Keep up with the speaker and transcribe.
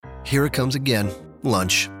Here it comes again.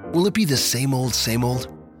 Lunch. Will it be the same old, same old?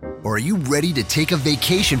 Or are you ready to take a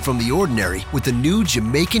vacation from the ordinary with the new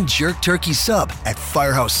Jamaican Jerk Turkey Sub at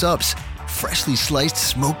Firehouse Subs? Freshly sliced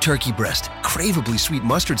smoked turkey breast, craveably sweet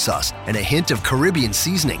mustard sauce, and a hint of Caribbean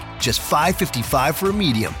seasoning. Just $5.55 for a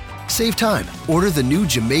medium. Save time. Order the new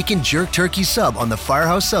Jamaican Jerk Turkey Sub on the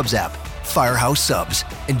Firehouse Subs app. Firehouse Subs.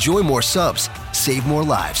 Enjoy more subs. Save more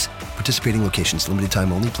lives. Participating locations. Limited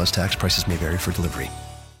time only, plus tax. Prices may vary for delivery.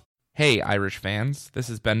 Hey, Irish fans. This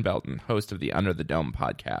is Ben Belton, host of the Under the Dome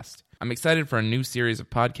podcast. I'm excited for a new series of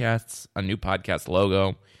podcasts, a new podcast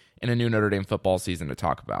logo, and a new Notre Dame football season to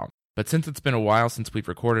talk about. But since it's been a while since we've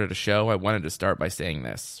recorded a show, I wanted to start by saying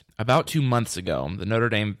this. About 2 months ago, the Notre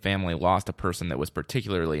Dame family lost a person that was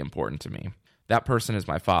particularly important to me. That person is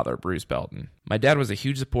my father, Bruce Belton. My dad was a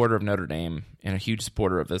huge supporter of Notre Dame and a huge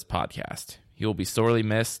supporter of this podcast. He will be sorely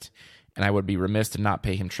missed, and I would be remiss to not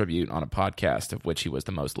pay him tribute on a podcast of which he was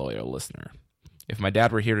the most loyal listener. If my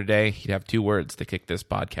dad were here today, he'd have 2 words to kick this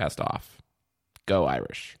podcast off. Go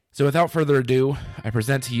Irish. So without further ado, I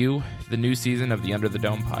present to you the new season of the Under the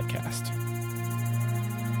Dome podcast.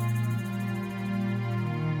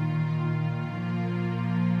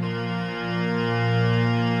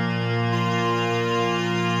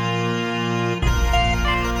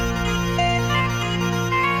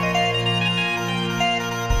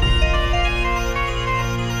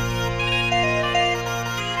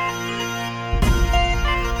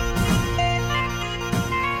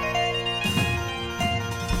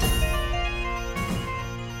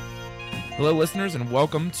 Hello, listeners, and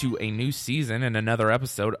welcome to a new season and another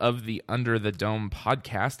episode of the Under the Dome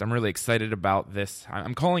podcast. I'm really excited about this.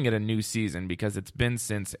 I'm calling it a new season because it's been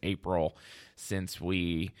since April since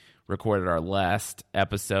we recorded our last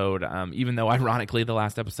episode, even though, ironically, the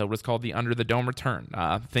last episode was called the Under the Dome Return.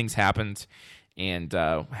 Things happened, and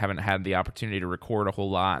haven't had the opportunity to record a whole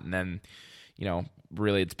lot, and then,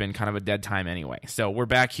 really it's been kind of a dead time anyway. So we're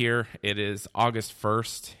back here. It is August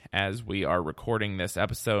 1st as we are recording this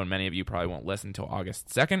episode, and many of you probably won't listen until August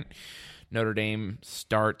 2nd. Notre Dame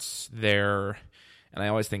starts their, and I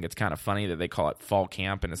always think it's kind of funny that they call it fall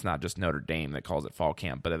camp, and it's not just Notre Dame that calls it fall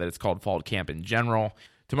camp, but that it's called fall camp in general.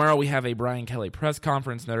 Tomorrow we have a Brian Kelly press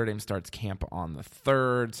conference. Notre Dame starts camp on the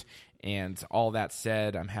 3rd. And all that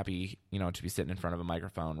said, I'm happy, to be sitting in front of a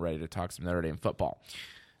microphone ready to talk some Notre Dame football.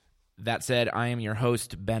 That said, I am your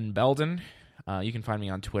host, Ben Belden. You can find me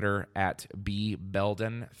on Twitter at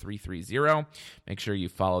bbelden330. Make sure you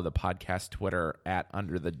follow the podcast Twitter at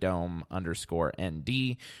underthedome_ND.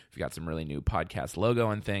 We've got some really new podcast logo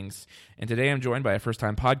and things. And today I'm joined by a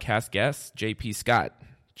first-time podcast guest, JP Scott.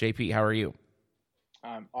 JP, how are you?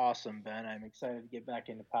 I'm awesome, Ben. I'm excited to get back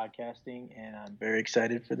into podcasting, and I'm very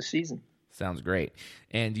excited for the season. Sounds great.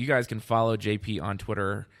 And you guys can follow JP on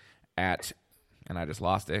Twitter at, and I just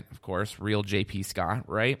lost it, of course, real JP Scott,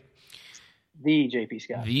 right? The JP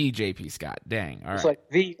Scott. The JP Scott. Dang. All it's right. Like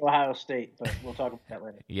the Ohio State, but we'll talk about that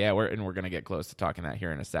later. Yeah, we're going to get close to talking that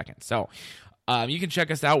here in a second. So you can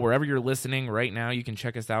check us out wherever you're listening right now. You can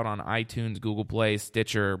check us out on iTunes, Google Play,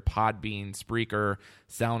 Stitcher, Podbean, Spreaker,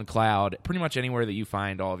 SoundCloud, pretty much anywhere that you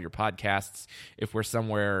find all of your podcasts. If we're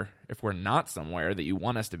not somewhere that you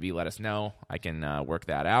want us to be, let us know. I can work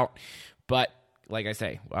that out. But like I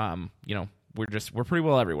say, we're pretty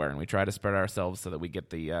well everywhere, and we try to spread ourselves so that we get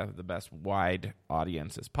the best wide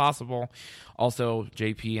audience as possible. Also,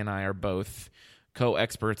 JP and I are both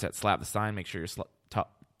co-experts at Slap the Sign. Make sure you're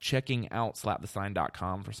checking out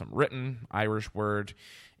slapthesign.com for some written Irish word,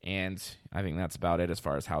 and I think that's about it as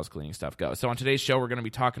far as house cleaning stuff goes. So on today's show, we're going to be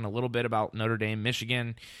talking a little bit about Notre Dame,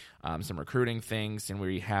 Michigan, some recruiting things, and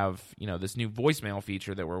we have this new voicemail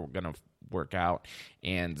feature that we're going to work out,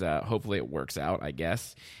 and hopefully it works out, I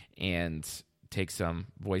guess, and take some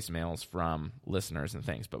voicemails from listeners and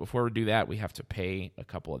things. But before we do that, we have to pay a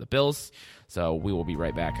couple of the bills, so we will be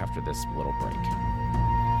right back after this little break.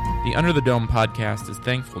 The Under the Dome podcast is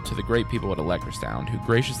thankful to the great people at Electrosound who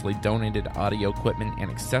graciously donated audio equipment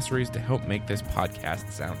and accessories to help make this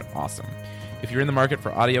podcast sound awesome. If you're in the market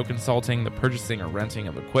for audio consulting, the purchasing or renting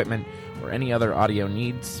of equipment, or any other audio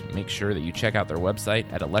needs, make sure that you check out their website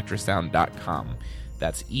at electrosound.com.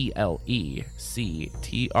 That's ELECTRI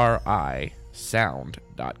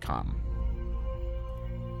sound.com.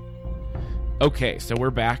 Okay, so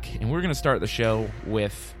we're back, and we're going to start the show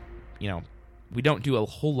with, we don't do a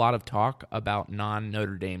whole lot of talk about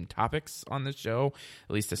non-Notre Dame topics on this show,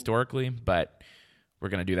 at least historically, but we're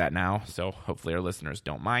going to do that now, so hopefully our listeners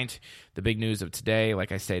don't mind. The big news of today,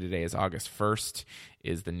 like I say, today is August 1st,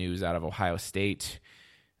 is the news out of Ohio State.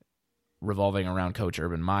 revolving around Coach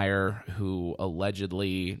Urban Meyer, who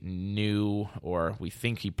allegedly knew, or we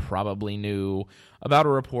think he probably knew, about a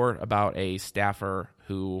report about a staffer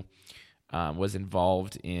who was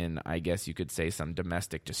involved in, I guess you could say, some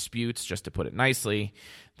domestic disputes, just to put it nicely.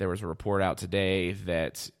 There was a report out today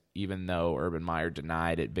that even though Urban Meyer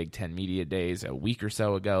denied at Big Ten Media Days a week or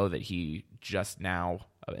so ago, that he just now,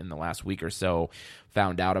 in the last week or so,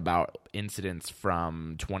 found out about incidents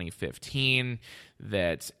from 2015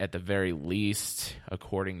 that at the very least,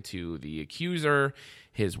 according to the accuser,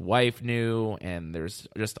 his wife knew, and there's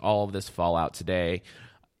just all of this fallout today.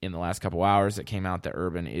 In the last couple hours, it came out that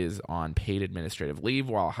Urban is on paid administrative leave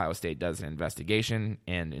while Ohio State does an investigation,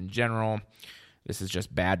 and in general, this is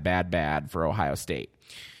just bad, bad, bad for Ohio State.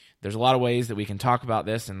 There's a lot of ways that we can talk about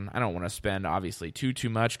this, and I don't want to spend obviously too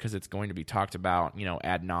much because it's going to be talked about,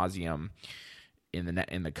 ad nauseum in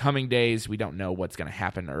the coming days. We don't know what's going to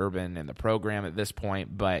happen to Urban and the program at this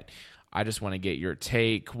point, but I just want to get your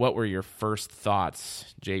take. What were your first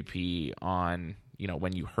thoughts, JP, on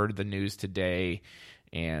when you heard the news today,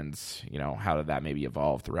 and how did that maybe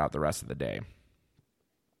evolve throughout the rest of the day?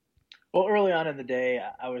 Well, early on in the day,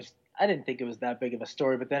 I didn't think it was that big of a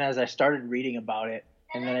story, but then as I started reading about it,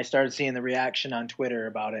 and then I started seeing the reaction on Twitter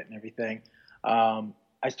about it and everything,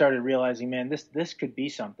 I started realizing, man, this could be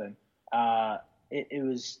something. I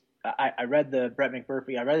read the Brett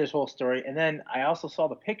McMurphy, I read this whole story, and then I also saw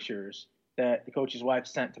the pictures that the coach's wife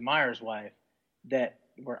sent to Meyer's wife that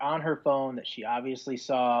were on her phone that she obviously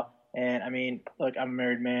saw. And I mean, look, I'm a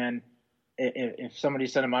married man. If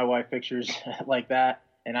somebody's sending my wife pictures like that,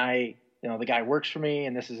 and the guy works for me,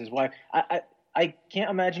 and this is his wife, I can't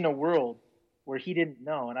imagine a world where he didn't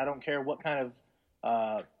know, and I don't care what kind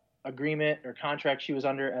of agreement or contract she was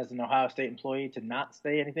under as an Ohio State employee to not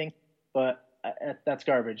say anything, but that's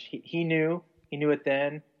garbage. He knew it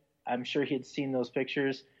then. I'm sure he had seen those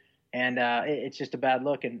pictures, and it's just a bad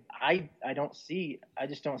look, and I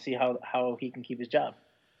just don't see how he can keep his job.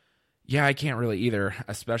 Yeah, I can't really either,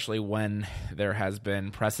 especially when there has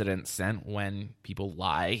been precedent set when people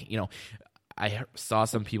lie. I saw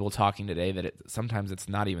some people talking today that sometimes it's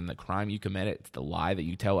not even the crime you commit, it's the lie that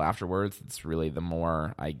you tell afterwards. It's really the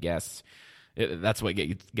more, I guess, that's what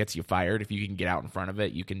gets you fired. If you can get out in front of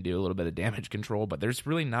it, you can do a little bit of damage control, but there's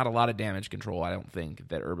really not a lot of damage control, I don't think,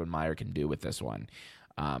 that Urban Meyer can do with this one.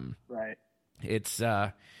 Right. It's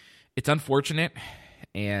unfortunate,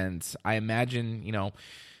 and I imagine,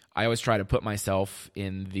 I always try to put myself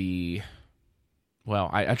in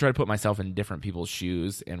I try to put myself in different people's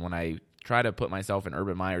shoes, and when I try to put myself in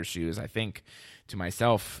Urban Meyer's shoes, I think to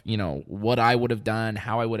myself, what I would have done,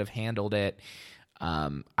 how I would have handled it.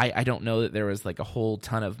 I don't know that there was like a whole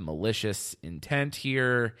ton of malicious intent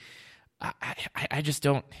here. I just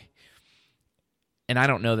don't, and I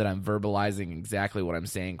don't know that I'm verbalizing exactly what I'm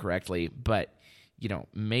saying correctly, but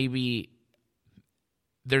maybe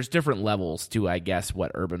there's different levels to, I guess,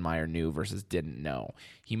 what Urban Meyer knew versus didn't know.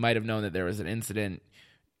 He might have known that there was an incident.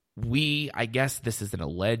 I guess this is an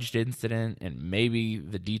alleged incident, and maybe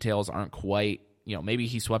the details aren't quite, maybe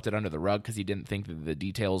he swept it under the rug because he didn't think that the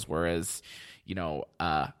details were as,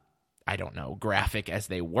 I don't know, graphic as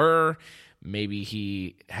they were. Maybe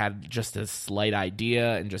he had just a slight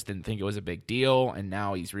idea and just didn't think it was a big deal, and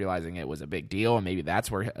now he's realizing it was a big deal, and maybe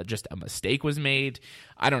that's where just a mistake was made.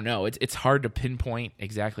 I don't know. It's hard to pinpoint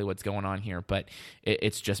exactly what's going on here, but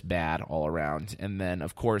it's just bad all around. And then,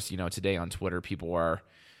 of course, today on Twitter, people are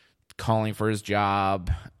calling for his job,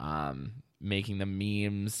 making the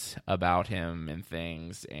memes about him and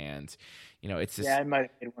things, and it's just, I might have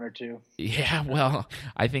made one or two. Yeah, well,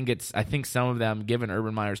 I think some of them, given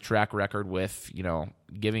Urban Meyer's track record with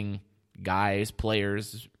giving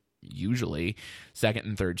players usually second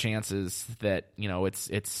and third chances, that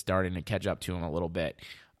it's starting to catch up to him a little bit.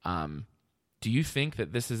 Do you think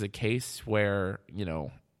that this is a case where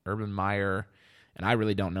Urban Meyer, and I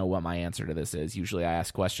really don't know what my answer to this is. Usually I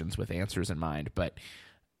ask questions with answers in mind, but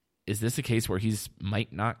is this a case where he's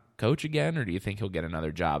might not coach again, or do you think he'll get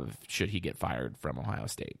another job should he get fired from Ohio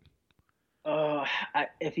State?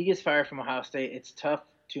 If he gets fired from Ohio State, it's tough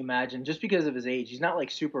to imagine just because of his age. He's not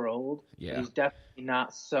like super old. Yeah. He's definitely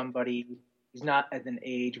not he's not at an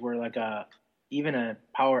age where like even a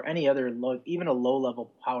low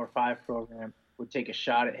level Power 5 program would take a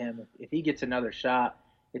shot at him. If he gets another shot,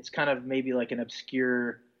 it's kind of maybe like an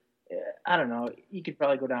obscure, I don't know. You could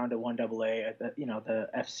probably go down to 1AA at the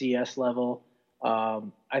FCS level.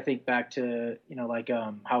 I think back to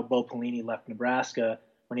how Bo Pelini left Nebraska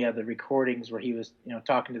when he had the recordings where he was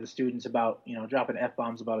talking to the students about dropping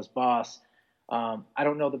F-bombs about his boss. I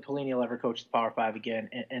don't know that Pelini will ever coach the Power Five again,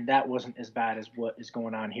 and that wasn't as bad as what is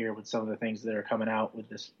going on here with some of the things that are coming out with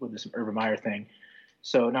this Urban Meyer thing.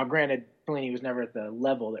 So now, granted, Pelini was never at the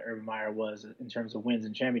level that Urban Meyer was in terms of wins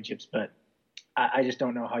and championships, but I just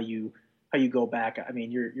don't know how you go back. I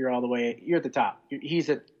mean, you're all the way, you're at the top. He's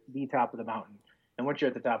at the top of the mountain, and once you're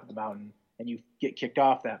at the top of the mountain and you get kicked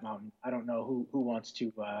off that mountain, I don't know who wants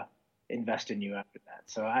to invest in you after that.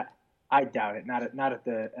 So I doubt it. Not at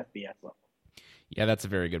the FBS level. Yeah, that's a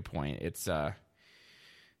very good point. It's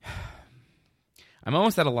I'm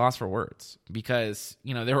almost at a loss for words because,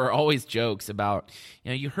 there were always jokes about,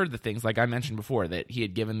 you heard the things like I mentioned before that he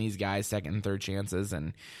had given these guys second and third chances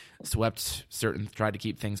and tried to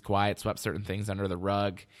keep things quiet, swept certain things under the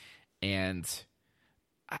rug. And,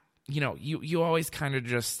 you always kind of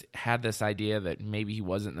just had this idea that maybe he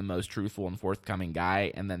wasn't the most truthful and forthcoming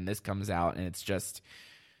guy. And then this comes out and it's just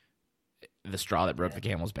the straw that broke the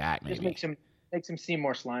camel's back. Maybe just makes him seem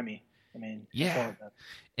more slimy. I mean, yeah.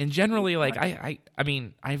 And generally, like, I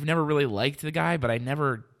mean, I've never really liked the guy, but I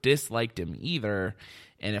never disliked him either.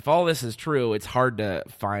 And if all this is true, it's hard to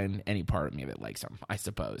find any part of me that likes him, I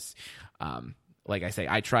suppose. Like I say,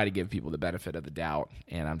 I try to give people the benefit of the doubt,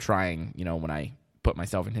 and I'm trying, when I put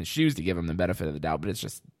myself in his shoes to give him the benefit of the doubt, but it's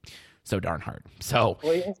just so darn hard. So,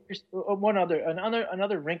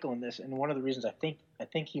 another wrinkle in this, and one of the reasons I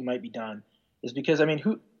think he might be done is because, I mean,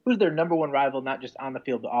 who's their number one rival, not just on the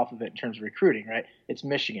field, but off of it in terms of recruiting, right? It's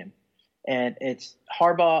Michigan. And it's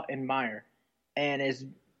Harbaugh and Meyer. And as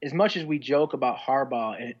much as we joke about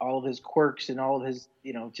Harbaugh and all of his quirks and all of his,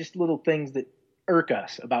 just little things that irk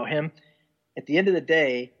us about him, at the end of the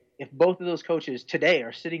day, if both of those coaches today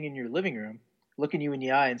are sitting in your living room, looking you in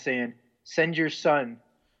the eye and saying, send your son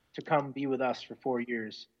to come be with us for 4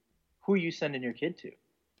 years, who are you sending your kid to?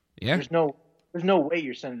 Yeah. There's no way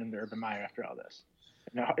you're sending him to Urban Meyer after all this.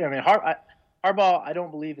 I mean, Harbaugh, I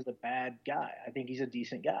don't believe is a bad guy. I think he's a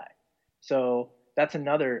decent guy. So that's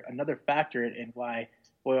another factor in why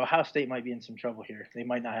Ohio State might be in some trouble here. They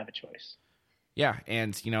might not have a choice. Yeah,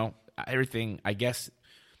 and everything. I guess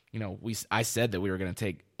I said that we were going to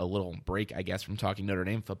take a little break, I guess, from talking Notre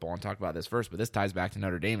Dame football and talk about this first, but this ties back to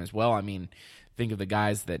Notre Dame as well. I mean, think of the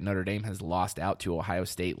guys that Notre Dame has lost out to Ohio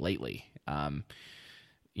State lately.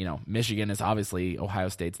 Michigan is obviously Ohio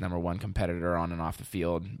State's number one competitor on and off the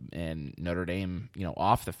field, and Notre Dame,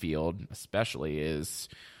 off the field especially, is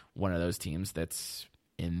one of those teams that's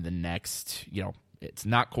in the next, it's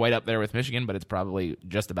not quite up there with Michigan, but it's probably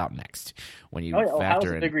just about next when you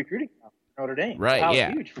factor in big recruiting Notre Dame. Right, Ohio's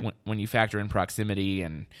yeah. Huge. When you factor in proximity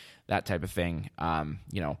and that type of thing,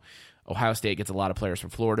 Ohio State gets a lot of players from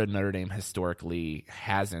Florida. Notre Dame historically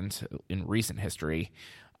hasn't in recent history.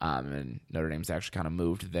 And Notre Dame's actually kind of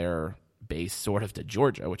moved their base sort of to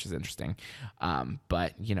Georgia, which is interesting.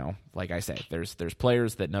 But, like I say, there's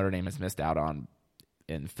players that Notre Dame has missed out on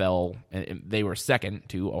and fell. And they were second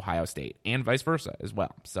to Ohio State and vice versa as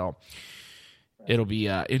well. So it'll be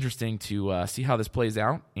interesting to see how this plays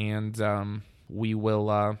out. And we will,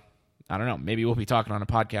 I don't know, maybe we'll be talking on a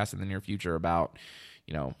podcast in the near future about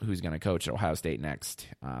who's going to coach at Ohio State next.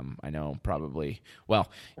 I know probably, well,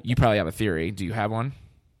 you probably have a theory. Do you have one?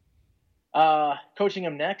 Coaching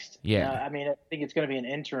him next. Yeah. I mean, I think it's going to be an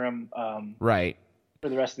interim, right, for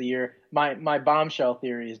the rest of the year. My bombshell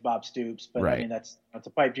theory is Bob Stoops, but right. I mean that's a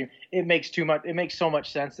pipe dream. It makes so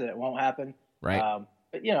much sense that it won't happen. Right.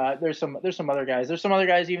 But there's some other guys. There's some other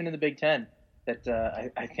guys even in the Big Ten that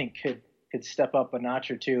I think could step up a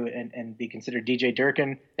notch or two and be considered. DJ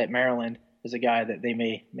Durkin at Maryland is a guy that they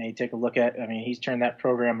may take a look at. I mean, he's turned that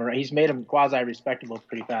program around. He's made them quasi respectable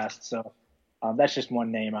pretty fast. So. That's just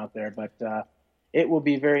one name out there, but it will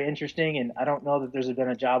be very interesting, and I don't know that there's been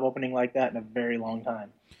a job opening like that in a very long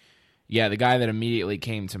time. Yeah, the guy that immediately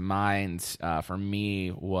came to mind for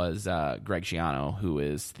me was Greg Schiano, who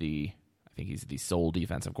is I think he's the sole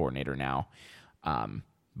defensive coordinator now.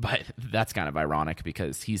 But that's kind of ironic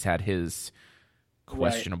because he's had his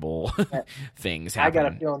questionable things happen. I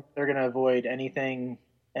got a feeling they're going to avoid anything,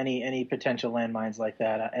 any potential landmines like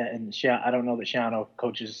that. And I don't know that Schiano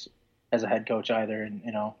coaches as a head coach either, and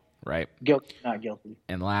right, guilty, not guilty.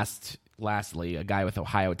 And lastly, a guy with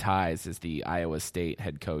Ohio ties is the Iowa State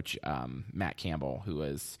head coach, Matt Campbell, who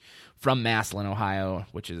is from Massillon, Ohio,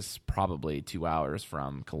 which is probably 2 hours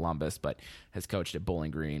from Columbus, but has coached at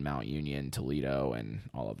Bowling Green, Mount Union, Toledo, and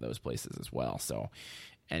all of those places as well. So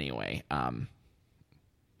anyway,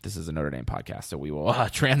 this is a Notre Dame podcast, so we will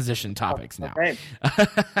transition topics now. Okay.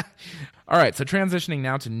 All right, so transitioning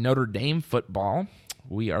now to Notre Dame football.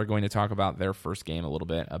 we are going to talk about their first game a little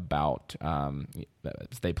bit, about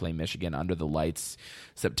they play Michigan under the lights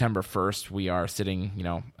September 1st. We are sitting,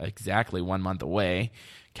 exactly 1 month away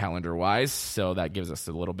calendar-wise, so that gives us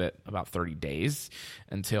a little bit, about 30 days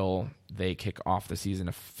until they kick off the season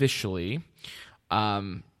officially.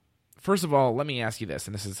 First of all, let me ask you this,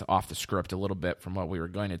 and this is off the script a little bit from what we were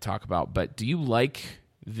going to talk about, but do you like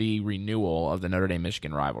the renewal of the Notre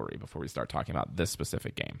Dame-Michigan rivalry before we start talking about this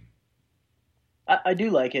specific game? I do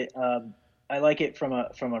like it. I like it from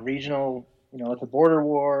a regional, it's a border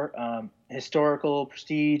war, historical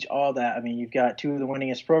prestige, all that. I mean, you've got two of the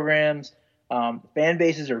winningest programs. Fan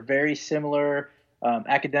bases are very similar.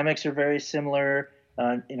 Academics are very similar.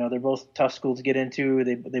 They're both tough schools to get into.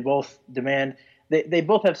 They both demand. They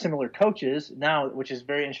both have similar coaches now, which is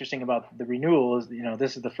very interesting about the renewal. Is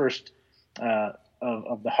this is the first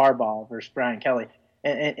of the Harbaugh versus Brian Kelly,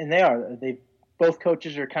 and they both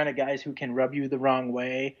coaches are kind of guys who can rub you the wrong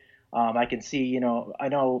way. I can see, I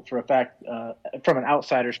know for a fact from an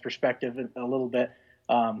outsider's perspective a little bit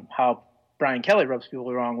how Brian Kelly rubs people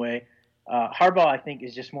the wrong way. Harbaugh, I think,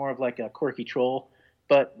 is just more of like a quirky troll,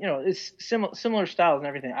 but it's similar styles and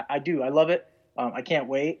everything. I love it. I can't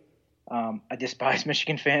wait. I despise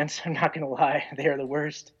Michigan fans. I'm not going to lie. They are the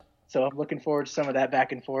worst. So I'm looking forward to some of that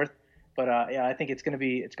back and forth. But I think it's going to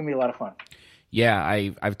be a lot of fun. Yeah,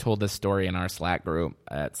 I've told this story in our Slack group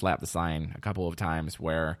at Slap the Sign a couple of times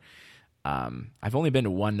where I've only been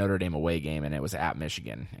to one Notre Dame away game, and it was at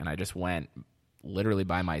Michigan. And I just went literally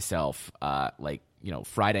by myself,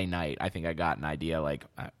 Friday night. I think I got an idea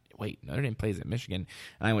wait, Notre Dame plays at Michigan,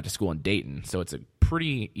 and I went to school in Dayton, so it's a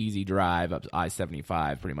pretty easy drive up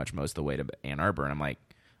I-75 pretty much most of the way to Ann Arbor, and I'm like,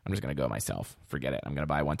 I'm just going to go myself. Forget it. I'm going to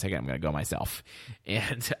buy one ticket. I'm going to go myself.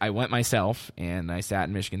 And I went myself, and I sat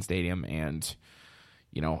in Michigan Stadium, and,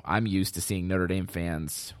 I'm used to seeing Notre Dame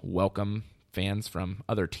fans welcome fans from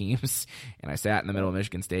other teams, and I sat in the middle of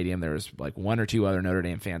Michigan Stadium. There was like one or two other Notre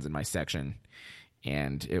Dame fans in my section,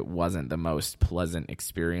 and it wasn't the most pleasant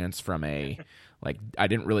experience from I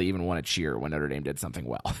didn't really even want to cheer when Notre Dame did something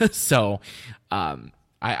well. So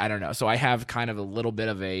I don't know. So I have kind of a little bit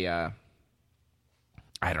of a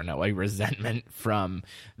resentment from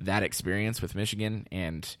that experience with Michigan.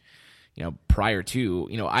 And, prior to,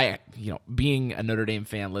 being a Notre Dame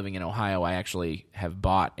fan living in Ohio, I actually have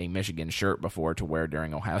bought a Michigan shirt before to wear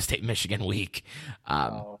during Ohio State Michigan week.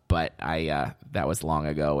 But that was long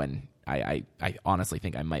ago, and I honestly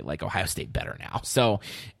think I might like Ohio State better now. So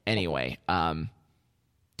anyway,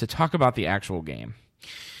 to talk about the actual game.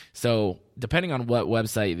 So depending on what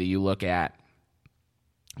website that you look at,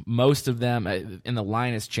 most of them, and the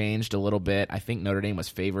line has changed a little bit. I think Notre Dame was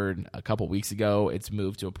favored a couple weeks ago. It's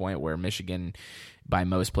moved to a point where Michigan, by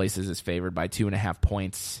most places, is favored by 2.5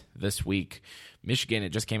 points this week. Michigan, it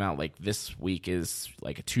just came out this week, is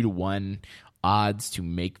like a 2-1 odds to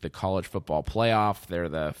make the college football playoff. They're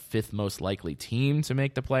the fifth most likely team to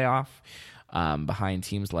make the playoff, behind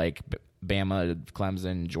teams like Bama,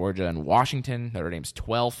 Clemson, Georgia, and Washington. Notre Dame's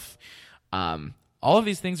 12th. All of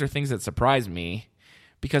these things are things that surprise me,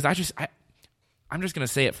 because I'm just going to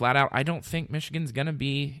say it flat out. I don't think Michigan's going to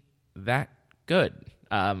be that good.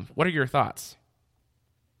 What are your thoughts?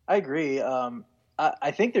 I agree.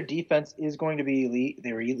 I think their defense is going to be elite.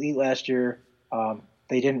 They were elite last year.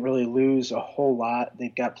 They didn't really lose a whole lot.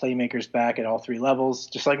 They've got playmakers back at all three levels,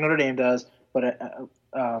 just like Notre Dame does. But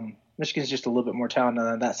Michigan's just a little bit more talented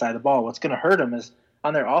on that side of the ball. What's going to hurt them is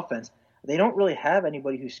on their offense. They don't really have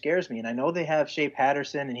anybody who scares me. And I know they have Shea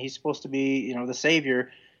Patterson, and he's supposed to be, the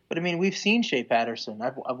savior. But, I mean, we've seen Shea Patterson.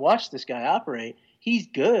 I've watched this guy operate. He's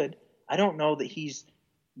good. I don't know that he's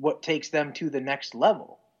what takes them to the next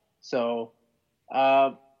level. So,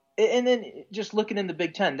 and then just looking in the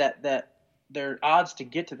Big Ten, that their odds to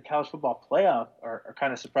get to the college football playoff are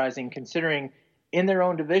kind of surprising, considering in their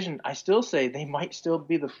own division, I still say they might still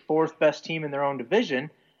be the fourth best team in their own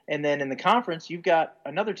division. And then in the conference, you've got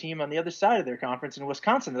another team on the other side of their conference in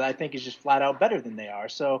Wisconsin that I think is just flat out better than they are.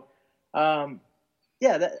 So, I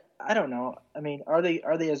don't know. I mean, are they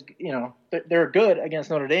as, they're good against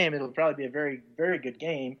Notre Dame. It'll probably be a very, very good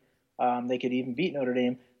game. They could even beat Notre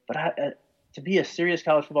Dame. But to be a serious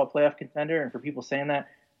college football playoff contender, and for people saying that,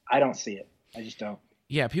 I don't see it. I just don't.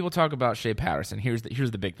 Yeah, people talk about Shea Patterson. Here's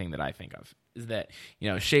the big thing that I think of is that,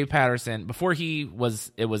 Shea Patterson, before it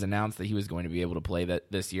was announced that he was going to be able to play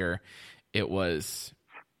this year, it was,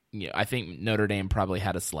 I think Notre Dame probably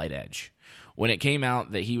had a slight edge. When it came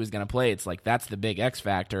out that he was going to play, it's like that's the big X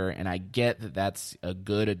factor, and I get that that's a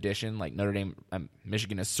good addition. Like Notre Dame,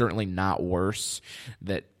 Michigan is certainly not worse.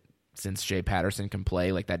 That since Shea Patterson can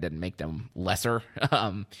play, like that didn't make them lesser.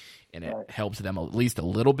 And it helps them at least a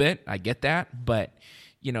little bit. I get that. But,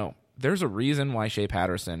 there's a reason why Shea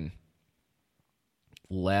Patterson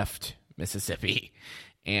left Mississippi.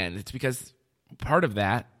 And it's because part of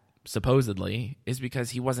that, supposedly, is because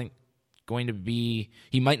he wasn't going to be,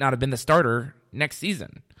 he might not have been the starter next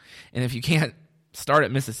season. And if you can't start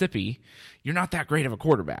at Mississippi, you're not that great of a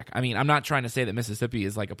quarterback. I mean, I'm not trying to say that Mississippi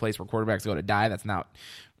is like a place where quarterbacks go to die. That's not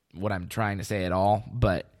what I'm trying to say at all.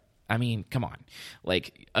 But, I mean, come on.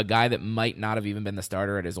 Like, a guy that might not have even been the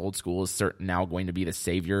starter at his old school is now going to be the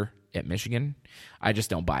savior at Michigan. I just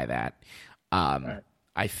don't buy that. Right.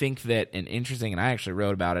 I think that an interesting, and I actually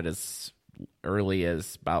wrote about it as early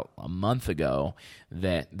as about a month ago,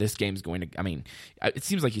 that this game's going to, I mean, it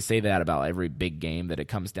seems like you say that about every big game, that it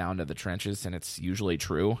comes down to the trenches, and it's usually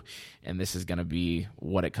true, and this is going to be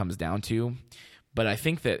what it comes down to. But I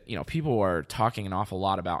think that, people are talking an awful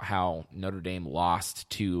lot about how Notre Dame lost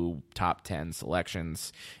 2 top 10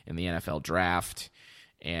 selections in the NFL draft,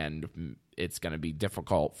 and it's going to be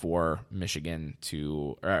difficult for Michigan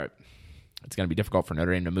to, it's going to be difficult for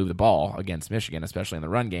Notre Dame to move the ball against Michigan, especially in the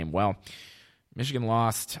run game. Well, Michigan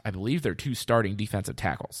lost, I believe, their 2 starting defensive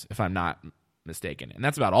tackles, if I'm not mistaken. And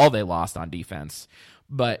that's about all they lost on defense.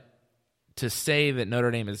 But to say that Notre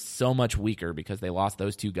Dame is so much weaker because they lost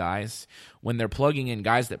those 2 guys, when they're plugging in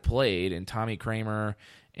guys that played, and Tommy Kramer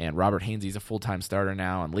and Robert Hainsey's a full-time starter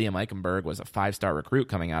now, and Liam Eichenberg was a 5-star recruit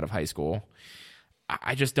coming out of high school,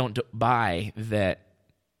 I just don't buy that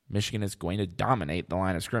Michigan is going to dominate the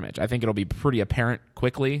line of scrimmage. I think it'll be pretty apparent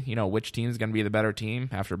quickly, which team is going to be the better team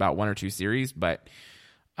after about 1 or 2 series. But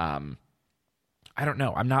I don't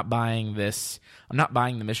know. I'm not buying this. I'm not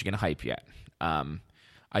buying the Michigan hype yet.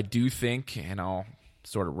 I do think, and I'll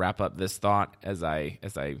sort of wrap up this thought as I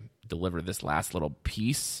deliver this last little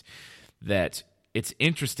piece, that it's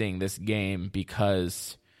interesting, this game,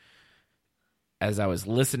 because as I was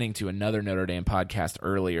listening to another Notre Dame podcast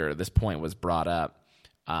earlier, this point was brought up.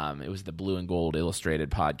 It was the Blue and Gold Illustrated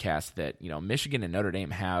podcast that, Michigan and Notre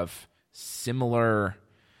Dame have similar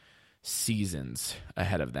seasons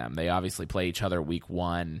ahead of them. They obviously play each other week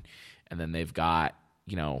 1, and then they've got,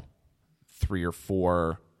 3 or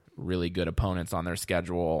 4 really good opponents on their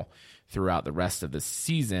schedule throughout the rest of the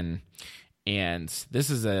season. And this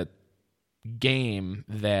is a game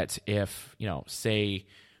that if, say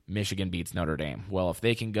Michigan beats Notre Dame, well, if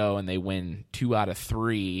they can go and they win 2 out of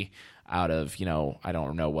 3 out of, I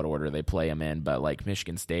don't know what order they play them in, but like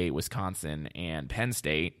Michigan State, Wisconsin, and Penn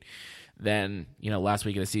State, then, last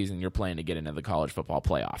week of the season, you're playing to get into the college football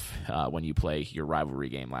playoff when you play your rivalry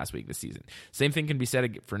game last week of the season. Same thing can be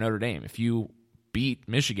said for Notre Dame. If you beat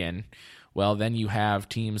Michigan, well, then you have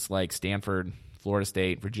teams like Stanford, Florida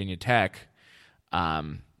State, Virginia Tech,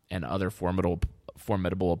 and other formidable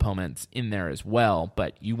opponents in there as well.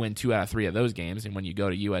 But you win 2 out of 3 of those games, and when you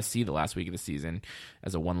go to USC the last week of the season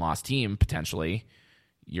as a 1-loss team, potentially,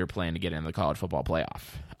 you're playing to get into the college football playoff.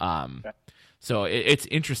 So it's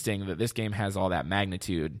interesting that this game has all that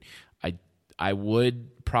magnitude. I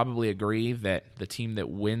would probably agree that the team that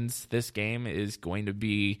wins this game is going to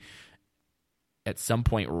be at some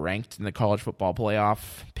point ranked in the college football playoff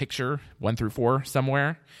picture, 1 through 4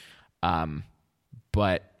 somewhere.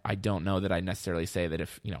 But I don't know that I necessarily say that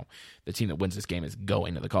if, the team that wins this game is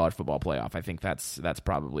going to the college football playoff. I think that's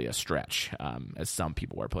probably a stretch, as some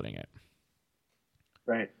people are putting it.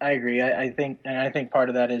 Right. I agree. I think part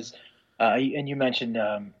of that is, and you mentioned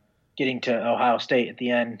getting to Ohio State at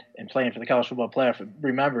the end and playing for the college football playoff.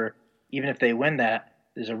 Remember, even if they win that,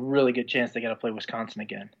 there's a really good chance they got to play Wisconsin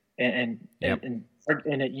again. And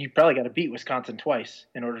you probably got to beat Wisconsin twice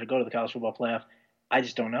in order to go to the college football playoff. I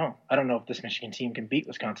just don't know. I don't know if this Michigan team can beat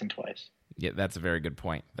Wisconsin twice. Yeah, that's a very good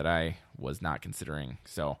point that I was not considering.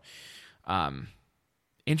 So,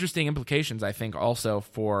 interesting implications, I think, also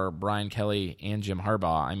for Brian Kelly and Jim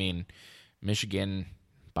Harbaugh. I mean, Michigan,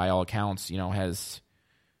 by all accounts, has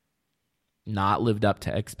not lived up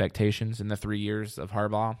to expectations in the 3 years of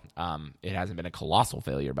Harbaugh. It hasn't been a colossal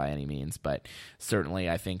failure by any means, but certainly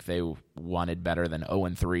I think they wanted better than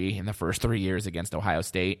 0-3 in the first 3 years against Ohio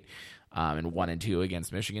State, and 1-2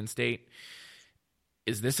 against Michigan State.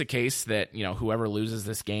 Is this a case that, whoever loses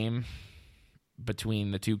this game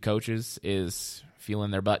between the 2 coaches is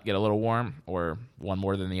feeling their butt get a little warm, or one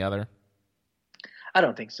more than the other? I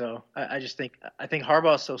don't think so. I think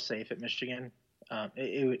Harbaugh is so safe at Michigan.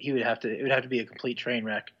 It would have to be a complete train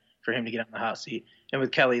wreck for him to get on the hot seat. And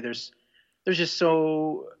with Kelly, there's just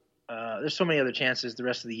so many other chances the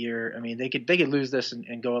rest of the year. I mean, they could lose this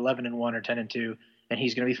and go 11-1 or 10-2, and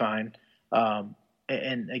he's going to be fine.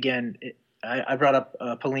 And again, I brought up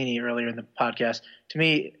Pelini earlier in the podcast. To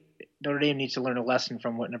me, Notre Dame needs to learn a lesson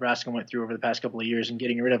from what Nebraska went through over the past couple of years and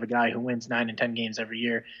getting rid of a guy who wins 9 and 10 games every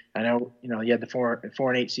year. I know, you had the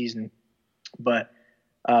 4-8 season, but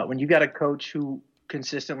when you got a coach who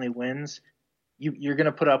consistently wins, you're going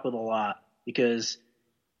to put up with a lot because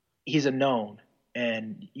he's a known,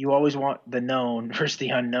 and you always want the known versus the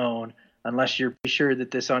unknown, unless you're sure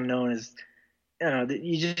that this unknown is,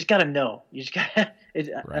 you just got to know. You just got to,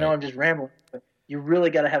 I know I'm just rambling, but you really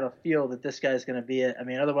got to have a feel that this guy's going to be it. I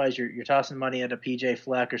mean, otherwise you're tossing money at a PJ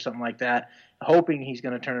Fleck or something like that, hoping he's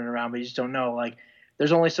going to turn it around, but you just don't know. Like,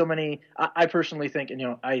 there's only so many. I personally think,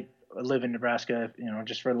 and I live in Nebraska,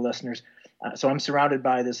 just for the listeners, so I'm surrounded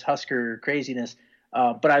by this Husker craziness.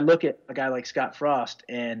 But I look at a guy like Scott Frost,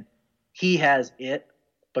 and he has it,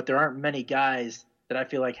 but there aren't many guys that I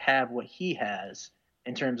feel like have what he has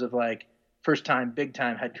in terms of like first time, big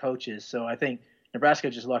time head coaches. So I think Nebraska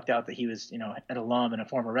just lucked out that he was, an alum and a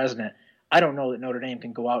former resident. I don't know that Notre Dame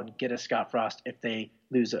can go out and get a Scott Frost if they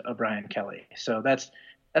lose a Brian Kelly. So that's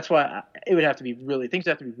why it would have to be things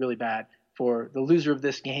have to be really bad for the loser of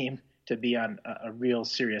this game to be on a real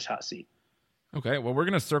serious hot seat. Okay, well, we're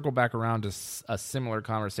going to circle back around to a similar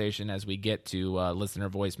conversation as we get to listener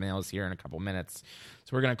voicemails here in a couple minutes.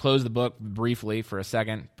 So we're going to close the book briefly for a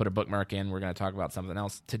second, put a bookmark in. We're going to talk about something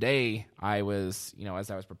else. Today, I was, as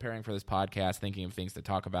I was preparing for this podcast, thinking of things to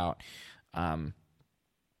talk about,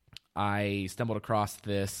 I stumbled across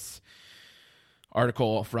this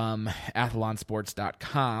article from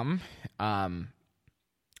athlonsports.com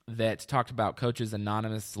that talked about coaches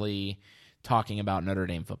anonymously talking about Notre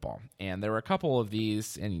Dame football. And there were a couple of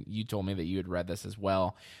these, and you told me that you had read this as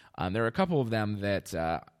well. There were a couple of them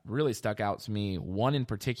that really stuck out to me. One in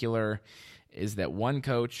particular is that one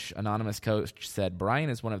coach, anonymous coach, said, Brian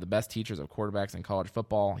is one of the best teachers of quarterbacks in college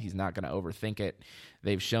football. He's not going to overthink it.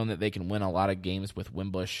 They've shown that they can win a lot of games with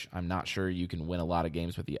Wimbush. I'm not sure you can win a lot of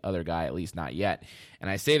games with the other guy, at least not yet. And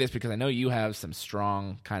I say this because I know you have some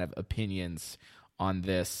strong kind of opinions on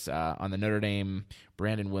this, on the Notre Dame,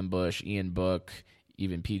 Brandon Wimbush, Ian Book,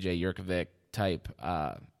 even PJ Yurkovich type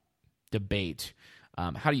debate.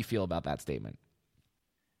 How do you feel about that statement?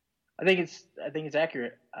 I think it's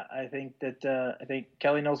accurate. I think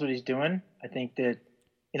Kelly knows what he's doing. I think that,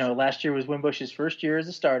 last year was Wimbush's first year as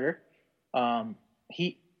a starter.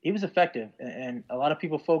 He was effective, and a lot of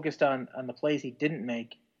people focused on the plays he didn't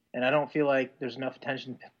make, and I don't feel like there's enough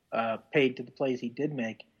attention paid to the plays he did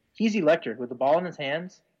make. He's electric with the ball in his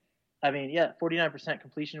hands. I mean, 49%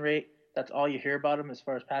 completion rate. That's all you hear about him as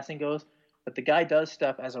far as passing goes. But the guy does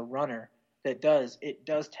stuff as a runner it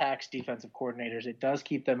does tax defensive coordinators. It does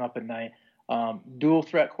keep them up at night. Dual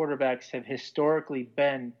threat quarterbacks have historically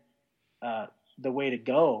been the way to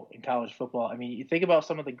go in college football. I mean, you think about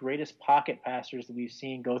some of the greatest pocket passers that we've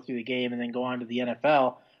seen go through the game and then go on to the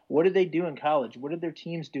NFL. What did they do in college? What did their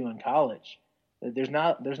teams do in college? There's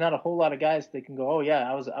not a whole lot of guys that can go, oh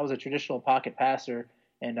yeah, I was a traditional pocket passer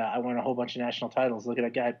and I won a whole bunch of national titles. Look at a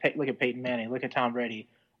guy, look at Peyton Manning, look at Tom Brady,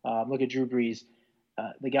 look at Drew Brees.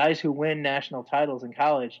 The guys who win national titles in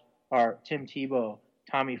college are Tim Tebow,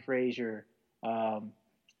 Tommy Frazier,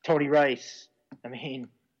 Tony Rice. I mean,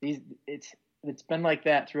 it's been like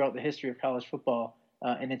that throughout the history of college football,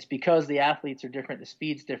 and it's because the athletes are different, the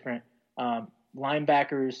speed's different.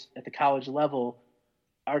 Linebackers at the college level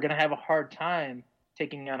are going to have a hard time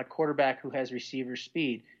taking on a quarterback who has receiver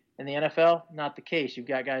speed. In the NFL, not the case. You've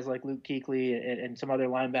got guys like Luke Kuechly and some other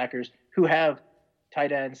linebackers who have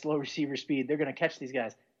tight end, slow receiver speed. They're going to catch these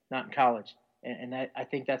guys, not in college. And I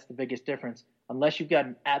think that's the biggest difference. Unless you've got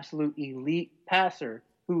an absolute elite passer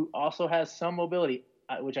who also has some mobility,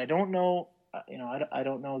 which I don't know. I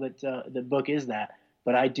don't know that the book is that,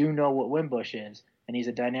 but I do know what Wimbush is, and he's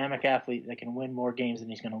a dynamic athlete that can win more games than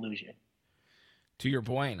he's going to lose you. To your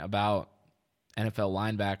point about NFL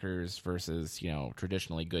linebackers versus,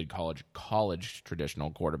 traditionally good college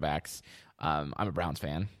traditional quarterbacks, I'm a Browns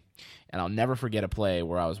fan, and I'll never forget a play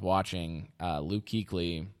where I was watching Luke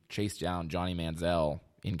Kuechly chase down Johnny Manziel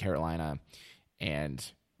in Carolina and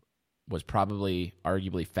was probably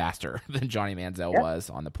arguably faster than Johnny Manziel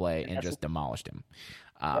was on the play and just demolished him.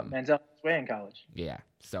 Manziel was way in college. Yeah,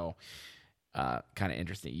 so kind of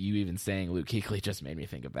interesting. You even saying Luke Kuechly just made me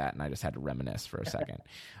think of that, and I just had to reminisce for a second.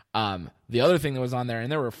 The other thing that was on there,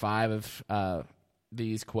 and there were 5 of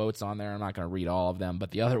these quotes on there. I'm not going to read all of them,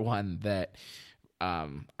 but the other one that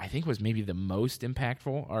I think was maybe the most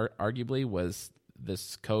impactful, arguably, was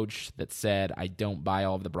this coach that said, I don't buy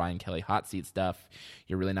all of the Brian Kelly hot seat stuff.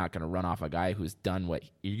 You're really not going to run off a guy who's done what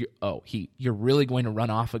you're really going to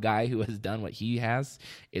run off a guy who has done what he has.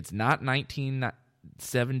 It's not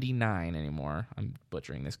 79 anymore. I'm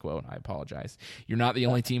butchering this quote. I apologize. You're not the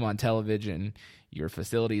only team on television. Your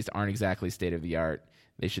facilities aren't exactly state-of-the-art.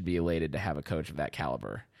 They should be elated to have a coach of that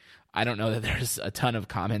caliber. I don't know that there's a ton of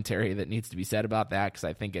commentary that needs to be said about that because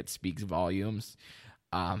I think it speaks volumes.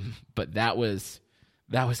 But that was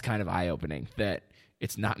kind of eye-opening that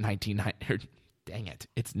it's not 1990. Dang it.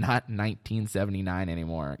 It's not 1979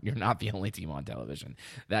 anymore. You're not the only team on television.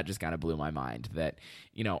 That just kind of blew my mind that,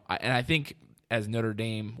 and I think as Notre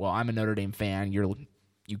Dame, well, I'm a Notre Dame fan. You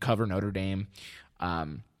cover Notre Dame. I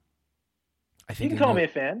think you can call me a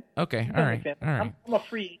fan. Okay. All right. I'm a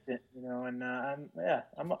free agent, and I'm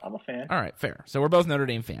a fan. All right. Fair. So we're both Notre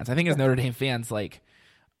Dame fans. I think as Notre Dame fans,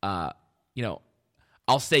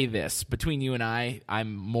 I'll say this between you and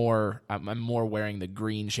I'm more wearing the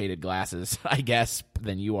green shaded glasses, I guess,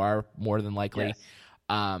 than you are, more than likely.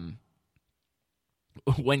 Yes.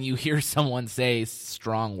 When you hear someone say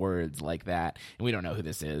strong words like that, and we don't know who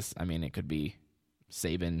this is. I mean, it could be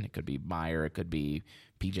Saban, it could be Meyer, it could be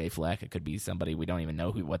PJ Fleck, it could be somebody we don't even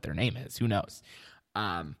know what their name is. Who knows?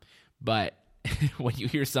 But when you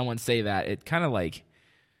hear someone say that, it kind of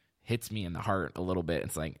hits me in the heart a little bit.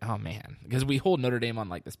 It's like, oh man, because we hold Notre Dame on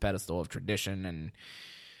this pedestal of tradition and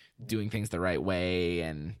doing things the right way,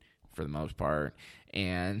 and for the most part,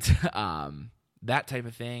 and that type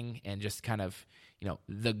of thing, and just kind of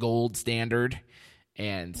the gold standard.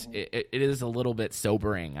 And it is a little bit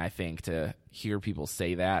sobering, I think, to hear people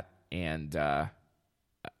say that. And I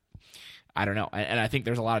don't know. And I think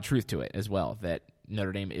there's a lot of truth to it as well, that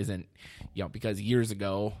Notre Dame isn't, because years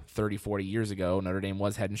ago, 30, 40 years ago, Notre Dame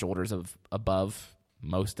was head and shoulders above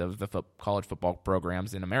most of the college football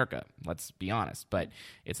programs in America. Let's be honest. But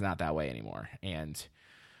it's not that way anymore. And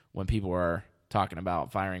when people are talking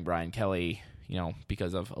about firing Brian Kelly,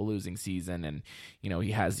 because of a losing season, and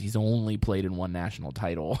he's only played in one national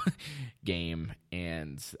title game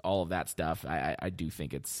and all of that stuff, I do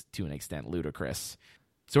think it's to an extent ludicrous.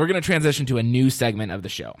 So we're going to transition to a new segment of the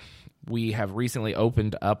show. We have recently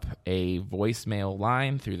opened up a voicemail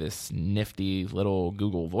line through this nifty little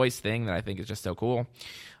Google Voice thing that I think is just so cool.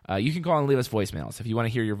 You can call and leave us voicemails if you want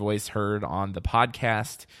to hear your voice heard on the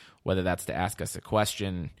podcast, whether that's to ask us a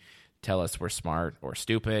question, tell us we're smart or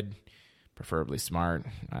stupid, preferably smart.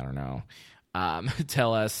 I don't know.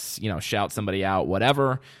 Tell us, shout somebody out,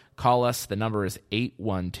 whatever. Call us. The number is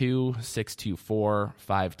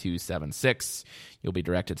 812-624-5276. You'll be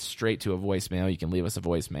directed straight to a voicemail. You can leave us a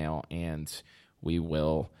voicemail, and we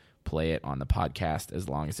will play it on the podcast as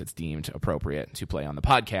long as it's deemed appropriate to play on the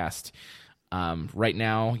podcast. Right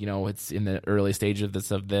now, it's in the early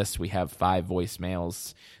stages of this. We have 5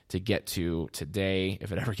 voicemails to get to today.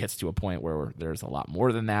 If it ever gets to a point where there's a lot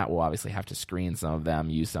more than that, we'll obviously have to screen some of them,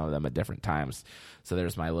 use some of them at different times. So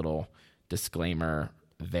there's my little disclaimer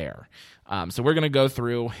there. So we're going to go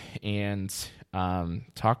through and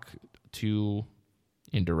talk to,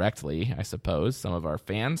 indirectly, I suppose, some of our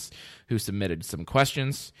fans who submitted some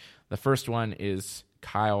questions. The first one is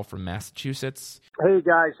Kyle from Massachusetts. Hey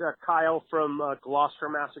guys, Kyle from Gloucester,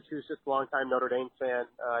 Massachusetts, longtime Notre Dame fan.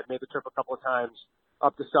 I've made the trip a couple of times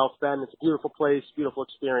up to South Bend. It's a beautiful place, beautiful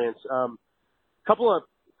experience. Couple of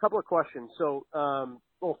questions. So,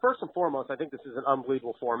 well, first and foremost, I think this is an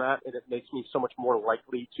unbelievable format, and it makes me so much more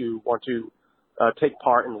likely to want to take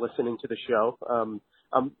part in listening to the show.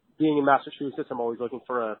 Being in Massachusetts, I'm always looking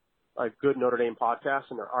for a good Notre Dame podcast,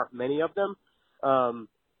 and there aren't many of them.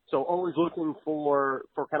 So always looking for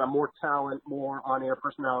kind of more talent, more on-air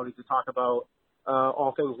personalities to talk about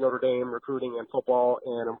all things Notre Dame, recruiting, and football,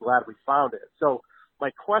 and I'm glad we found it. So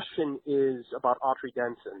my question is about Autry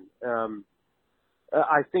Denson.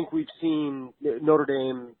 I think we've seen Notre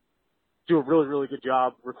Dame do a really, really good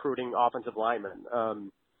job recruiting offensive linemen.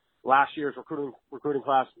 Last year's recruiting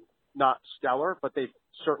class, not stellar, but they've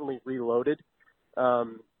certainly reloaded.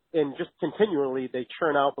 And just continually they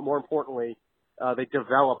churn out, but more importantly, they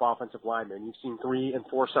develop offensive linemen. You've seen 3- and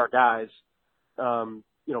 4-star guys, come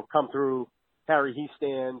through Harry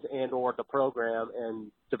Heastand and or the program and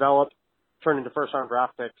develop, turn into first-round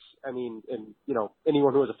draft picks. I mean, and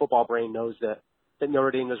anyone who has a football brain knows that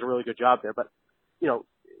Notre Dame does a really good job there. But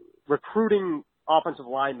recruiting offensive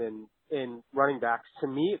linemen and running backs, to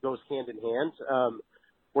me, it goes hand in hand.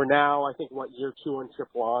 We're now, I think, year 2 in Chip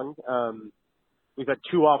Long. We've had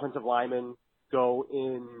 2 offensive linemen go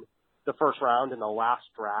in the first round in the last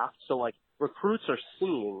draft. So recruits are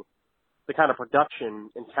seeing the kind of production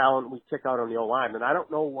and talent we kick out on the O-line. And I don't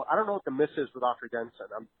know what the miss is with Autry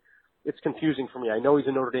Denson. It's confusing for me. I know he's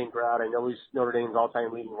a Notre Dame grad. I know he's Notre Dame's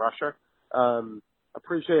all-time leading rusher.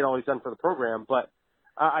 Appreciate all he's done for the program, but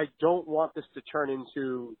I don't want this to turn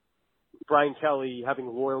into Brian Kelly having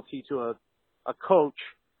loyalty to a coach,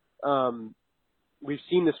 we've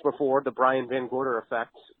seen this before, the Brian Van Gorder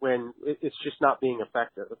effect, when it's just not being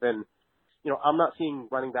effective. And, I'm not seeing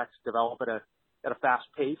running backs develop at a fast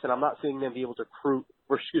pace, and I'm not seeing them be able to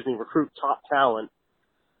recruit top talent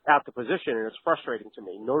at the position, and it's frustrating to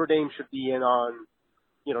me. Notre Dame should be in on,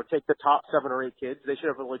 take the top 7 or 8 kids. They should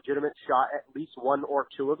have a legitimate shot at least 1 or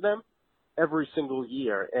 2 of them every single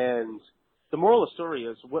year. And the moral of the story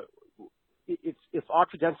is, if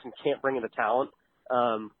Autry Denson can't bring in the talent,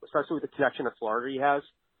 especially with the connection to Florida he has,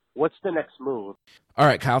 what's the next move? All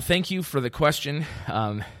right, Kyle, thank you for the question.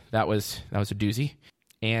 That was a doozy.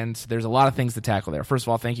 And there's a lot of things to tackle there. First of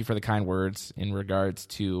all, thank you for the kind words in regards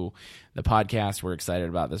to the podcast. We're excited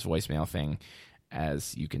about this voicemail thing,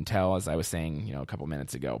 as you can tell, as I was saying, a couple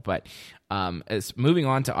minutes ago. But as moving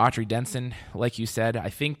on to Autry Denson, like you said, I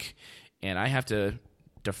think, and I have to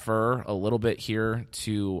defer a little bit here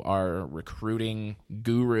to our recruiting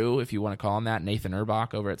guru, if you want to call him that, Nathan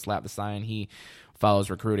Erbach over at Slap the Sign. He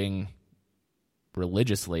follows recruiting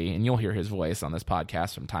religiously, and you'll hear his voice on this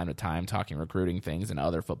podcast from time to time talking recruiting things and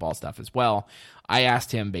other football stuff as well. I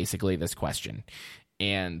asked him basically this question,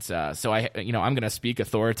 and so I'm going to speak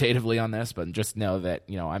authoritatively on this, but just know that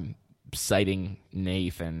I'm citing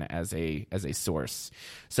Nathan as a source.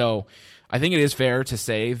 So I think it is fair to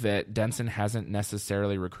say that Denson hasn't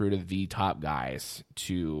necessarily recruited the top guys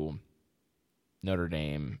to Notre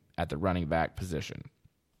Dame at the running back position.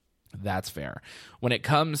 That's fair. When it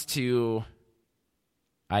comes to,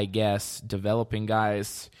 I guess, developing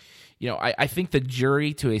guys, I think the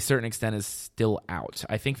jury to a certain extent is still out.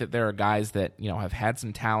 I think that there are guys that, have had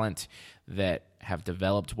some talent that have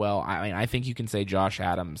developed well. I mean, I think you can say Josh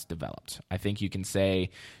Adams developed. I think you can say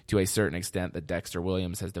to a certain extent that Dexter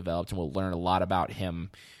Williams has developed, and we'll learn a lot about him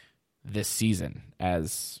this season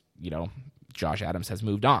as, Josh Adams has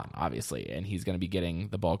moved on, obviously, and he's going to be getting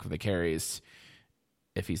the bulk of the carries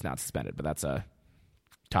if he's not suspended, but that's a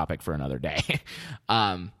topic for another day.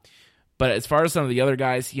 But as far as some of the other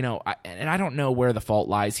guys, and I don't know where the fault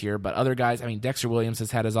lies here, but other guys, I mean, Dexter Williams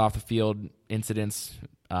has had his off-the-field incidents,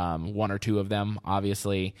 1 or 2 of them,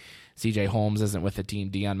 obviously. CJ Holmes isn't with the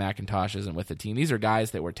team. Deion McIntosh isn't with the team. These are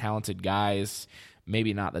guys that were talented guys,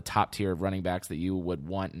 maybe not the top tier of running backs that you would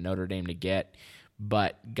want Notre Dame to get,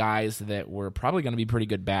 but guys that were probably going to be pretty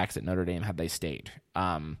good backs at Notre Dame had they stayed.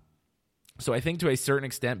 So I think to a certain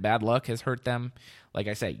extent, bad luck has hurt them. Like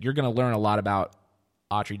I say, you're going to learn a lot about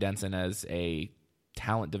Autry Denson as a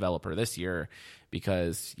talent developer this year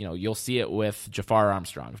because, you'll see it with Jafar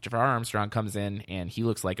Armstrong. If Jafar Armstrong comes in and he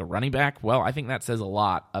looks like a running back, well, I think that says a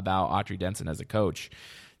lot about Autry Denson as a coach,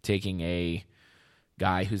 taking a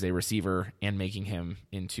guy who's a receiver and making him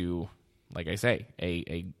into, like I say,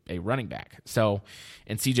 a running back. So,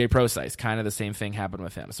 and CJ Prosise, kind of the same thing happened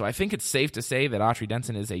with him. So I think it's safe to say that Autry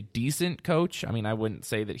Denson is a decent coach. I mean, I wouldn't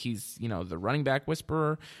say that he's, the running back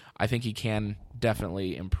whisperer. I think he can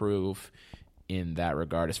definitely improve in that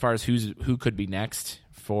regard. As far as who could be next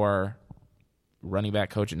for running back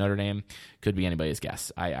coach at Notre Dame, could be anybody's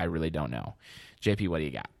guess. I really don't know. JP, what do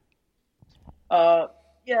you got?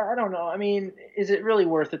 Yeah, I don't know. I mean, is it really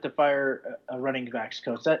worth it to fire a running backs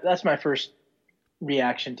coach? That's my first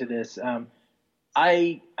reaction to this.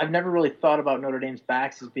 I've never really thought about Notre Dame's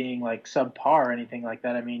backs as being like subpar or anything like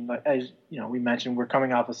that. I mean, like, as we mentioned, we're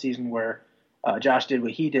coming off a season where Josh did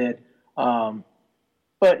what he did.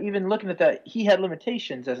 But even looking at that, he had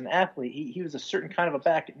limitations as an athlete. He was a certain kind of a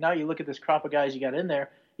back. Now you look at this crop of guys you got in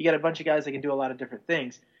there, you got a bunch of guys that can do a lot of different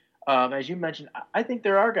things. As you mentioned, I think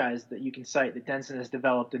there are guys that you can cite that Denson has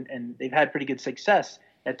developed, and they've had pretty good success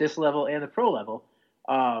at this level and the pro level.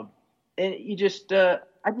 And you just, I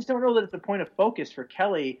just don't know that it's a point of focus for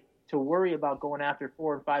Kelly to worry about going after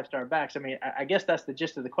 4- and 5-star backs. I mean, I guess that's the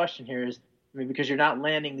gist of the question here is, because you're not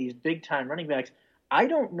landing these big time running backs. I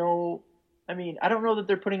don't know that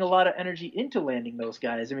they're putting a lot of energy into landing those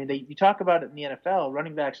guys. I mean, you talk about it in the NFL,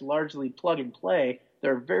 running backs largely plug and play.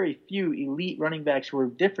 There are very few elite running backs who are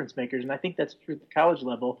difference makers, and I think that's true at the college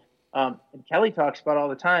level. And Kelly talks about all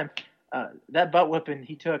the time, that butt whipping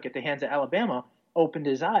he took at the hands of Alabama opened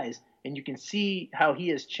his eyes, and you can see how he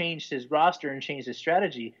has changed his roster and changed his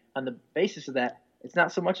strategy on the basis of that. It's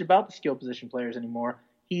not so much about the skill position players anymore.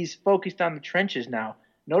 He's focused on the trenches now.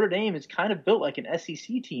 Notre Dame is kind of built like an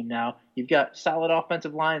SEC team now. You've got solid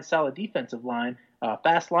offensive line, solid defensive line,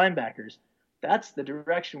 fast linebackers. That's the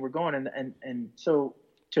direction we're going. And so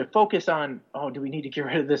to focus on, do we need to get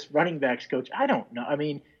rid of this running backs coach? I don't know. I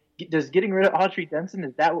mean, does getting rid of Autry Denson,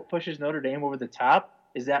 is that what pushes Notre Dame over the top?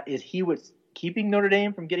 Is he what's keeping Notre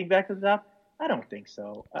Dame from getting back to the top? I don't think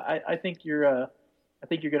so. I think you're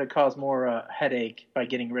going to cause more headache by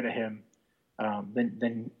getting rid of him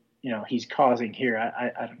than he's causing here.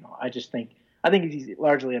 I don't know. I think he's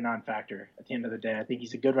largely a non-factor at the end of the day. I think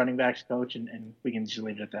he's a good running backs coach, and we can just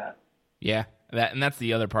leave it at that. Yeah, that's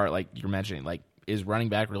the other part, like you're mentioning, like, is running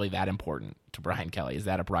back really that important to Brian Kelly? Is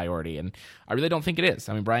that a priority? And I really don't think it is.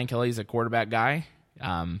 I mean, Brian Kelly's a quarterback guy.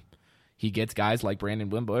 He gets guys like Brandon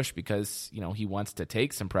Wimbush because, he wants to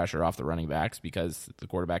take some pressure off the running backs because the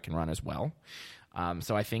quarterback can run as well.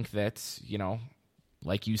 So I think that,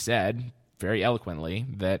 like you said very eloquently,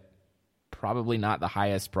 that probably not the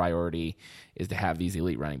highest priority is to have these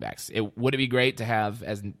elite running backs. Would it be great to have,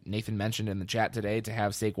 as Nathan mentioned in the chat today, to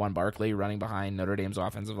have Saquon Barkley running behind Notre Dame's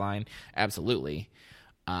offensive line? Absolutely.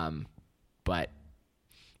 But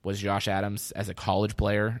was Josh Adams as a college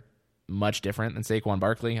player much different than Saquon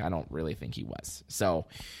Barkley? I don't really think he was. So,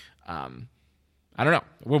 I don't know.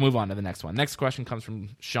 We'll move on to the next one. Next question comes from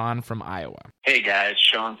Sean from Iowa. Hey guys,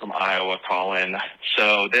 Sean from Iowa calling.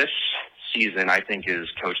 So this season, I think, is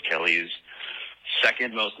Coach Kelly's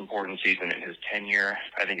second most important season in his tenure.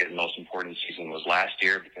 I think his most important season was last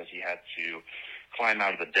year because he had to climb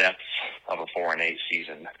out of the depths of a 4-8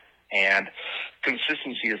 season. And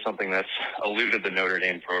consistency is something that's eluded the Notre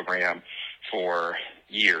Dame program for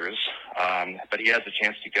years. But he has a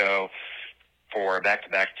chance to go for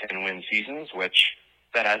back-to-back 10-win seasons, which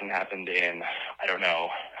that hasn't happened in I don't know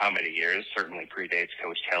how many years. Certainly predates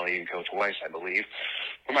Coach Kelly and Coach Weiss, I believe.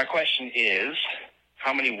 But my question is,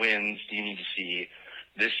 how many wins do you need to see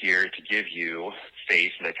this year to give you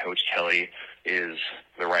faith that Coach Kelly is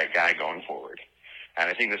the right guy going forward? And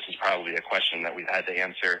I think this is probably a question that we've had to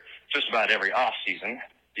answer just about every offseason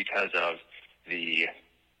because of the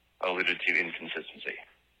alluded to inconsistency.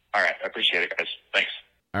 All right, I appreciate it, guys. Thanks.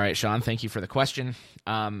 All right, Sean, thank you for the question.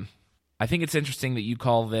 I think it's interesting that you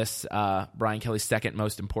call this Brian Kelly's second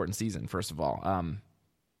most important season, first of all.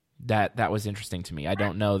 That was interesting to me. I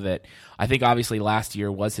don't know that – I think obviously last year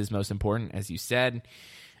was his most important, as you said,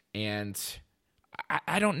 and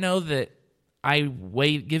I don't know that I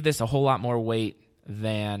give this a whole lot more weight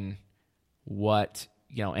than what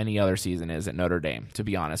any other season is at Notre Dame, to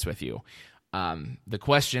be honest with you. The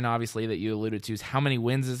question, obviously, that you alluded to is how many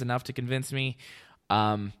wins is enough to convince me?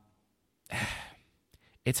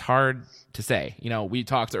 It's hard to say. We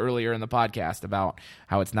talked earlier in the podcast about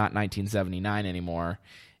how it's not 1979 anymore,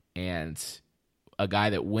 and a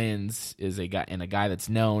guy that wins is a guy, and a guy that's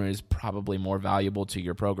known is probably more valuable to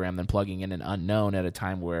your program than plugging in an unknown at a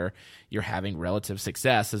time where you're having relative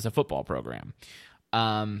success as a football program.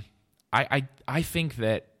 I think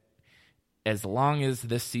that as long as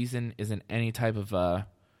this season isn't any type of a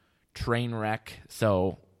train wreck,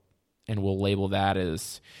 and we'll label that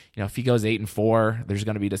as, if he goes 8-4, there's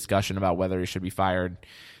going to be discussion about whether he should be fired.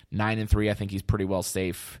 9-3, I think he's pretty well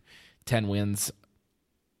safe. 10 wins,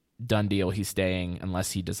 done deal, he's staying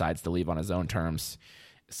unless he decides to leave on his own terms.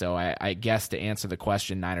 So I guess to answer the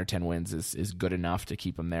question, 9 or 10 wins is good enough to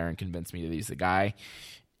keep him there and convince me that he's the guy.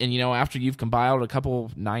 And, after you've compiled a couple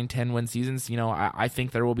 9-10 win seasons, I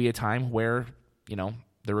think there will be a time where,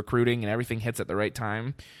 the recruiting and everything hits at the right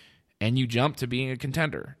time and you jump to being a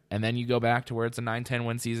contender. And then you go back to where it's a 9-10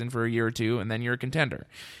 win season for a year or two, and then you're a contender.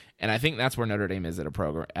 And I think that's where Notre Dame is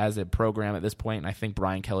as a program at this point, and I think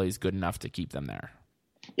Brian Kelly is good enough to keep them there.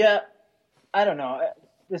 Yeah, I don't know.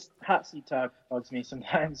 This hot seat talk bugs me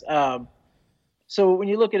sometimes. So when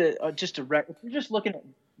you look at it, if you're just looking at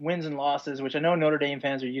wins and losses, which I know Notre Dame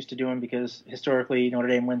fans are used to doing because historically Notre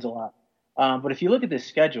Dame wins a lot. But if you look at this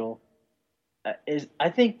schedule,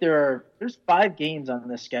 I think there's 5 games on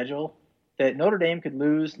this schedule that Notre Dame could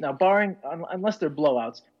lose. Now, unless they're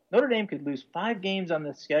blowouts, Notre Dame could lose 5 games on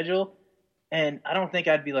this schedule, and I don't think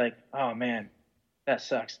I'd be like, oh man, that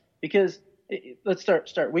sucks. Because let's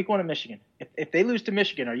start week 1 in Michigan. If they lose to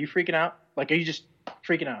Michigan, are you freaking out? Like, are you just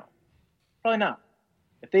freaking out? Probably not.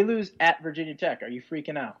 If they lose at Virginia Tech, are you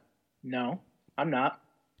freaking out? No, I'm not.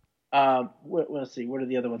 Let's see. What are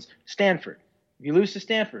the other ones? Stanford. If you lose to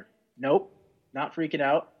Stanford, nope, not freaking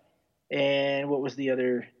out. And what was the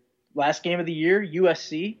other last game of the year?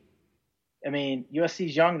 USC. I mean,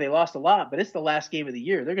 USC's young. They lost a lot, but it's the last game of the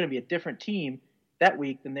year. They're going to be a different team that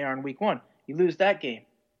week than they are in week 1. You lose that game.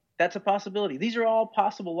 That's a possibility. These are all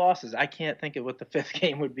possible losses. I can't think of what the 5th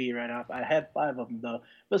game would be right now. I had 5 of them, though.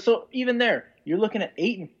 But so even there, you're looking at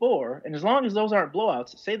 8-4, and as long as those aren't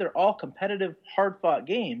blowouts, say they're all competitive, hard-fought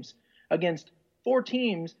games against 4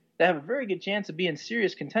 teams that have a very good chance of being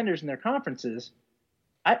serious contenders in their conferences,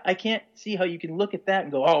 I can't see how you can look at that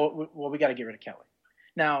and go, oh, well, we got to get rid of Kelly.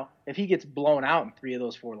 Now, if he gets blown out in 3 of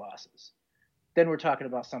those 4 losses, then we're talking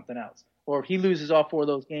about something else. Or if he loses all 4 of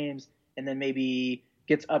those games and then maybe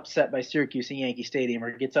gets upset by Syracuse in Yankee Stadium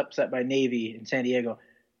or gets upset by Navy in San Diego,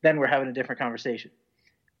 then we're having a different conversation.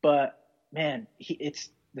 but man,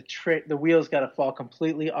 the wheels got to fall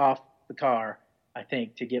completely off the car, I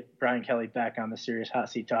think, to get Brian Kelly back on the serious hot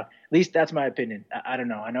seat talk. At least that's my opinion. I don't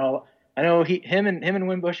know. I know him and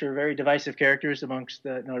Wimbush are very divisive characters amongst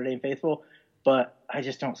the Notre Dame faithful, but I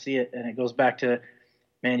just don't see it. And it goes back to,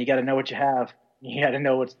 man, you got to know what you have. You got to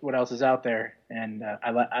know what else is out there. And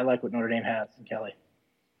I like what Notre Dame has in Kelly.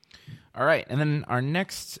 All right, and then our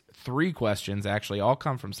next 3 questions actually all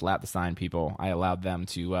come from Slap the Sign people. I allowed them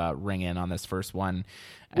to ring in on this first one.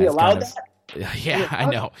 We allowed that? Yeah, I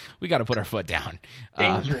know. We got to put our foot down.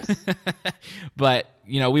 Dangerous. But,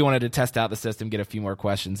 we wanted to test out the system, get a few more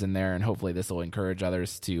questions in there, and hopefully this will encourage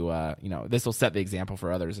others to, this will set the example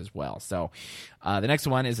for others as well. So the next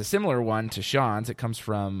one is a similar one to Sean's. It comes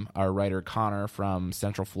from our writer Connor from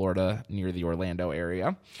Central Florida near the Orlando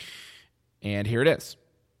area. And here it is.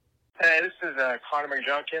 Hey, this is Connor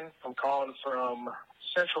McJunkin. I'm calling from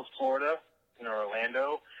Central Florida in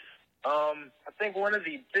Orlando. I think one of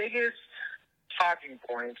the biggest talking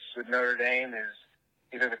points with Notre Dame is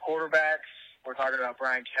either the quarterbacks or talking about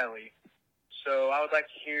Brian Kelly. So I would like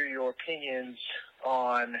to hear your opinions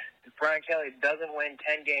on if Brian Kelly doesn't win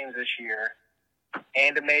 10 games this year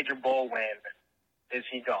and a major bowl win, is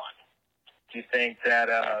he gone? Do you think that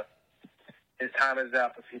his time is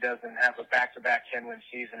up if he doesn't have a back-to-back 10-win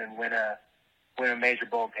season and win a major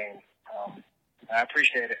bowl game? I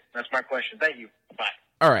appreciate it. That's my question. Thank you. Bye.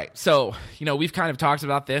 All right, so, we've kind of talked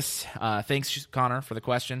about this. Thanks, Connor, for the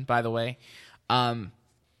question, by the way.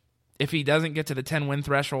 If he doesn't get to the 10-win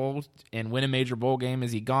threshold and win a major bowl game,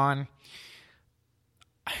 is he gone?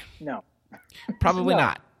 No. Probably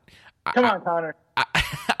not. Come on, Connor.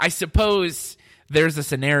 I suppose there's a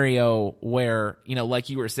scenario where, like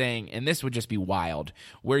you were saying, and this would just be wild,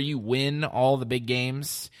 where you win all the big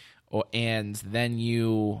games and then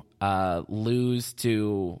you lose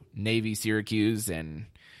to Navy, Syracuse, and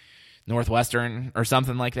Northwestern or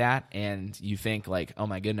something like that, and you think like, oh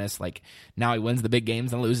my goodness, like now he wins the big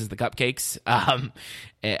games and loses the cupcakes.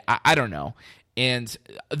 I don't know. And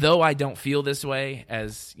though I don't feel this way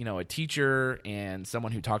as, a teacher and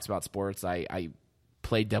someone who talks about sports, I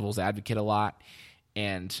play devil's advocate a lot.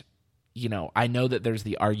 And, I know that there's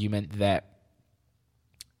the argument that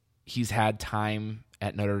he's had time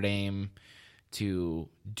at Notre Dame to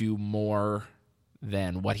do more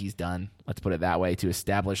than what he's done, let's put it that way, to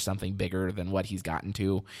establish something bigger than what he's gotten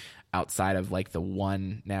to outside of like the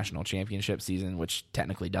one national championship season, which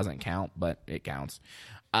technically doesn't count, but it counts.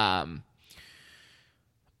 But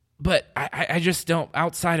I just don't,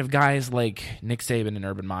 outside of guys like Nick Saban and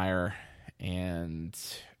Urban Meyer and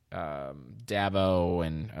Dabo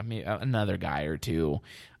and another guy or two,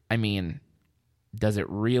 does it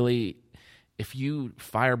really, if you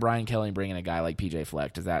fire Brian Kelly and bring in a guy like PJ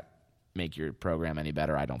Fleck, does that make your program any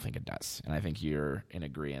better? I don't think it does. And I think you're in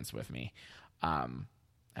agreement with me.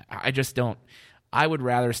 I just don't, I would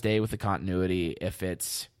rather stay with the continuity if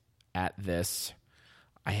it's at this,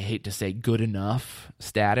 I hate to say good enough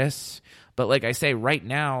status, but like I say right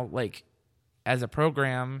now, like as a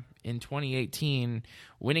program in 2018,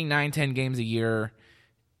 winning 9-10 games a year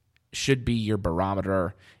should be your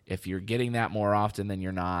barometer. If you're getting that more often than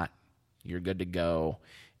you're not, you're good to go.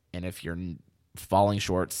 And if you're falling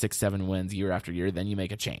short 6-7 wins year after year, then you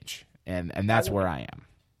make a change. And that's where I am.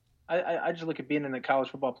 I just look at being in the college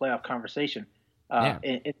football playoff conversation.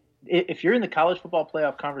 If you're in the college football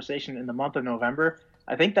playoff conversation in the month of November,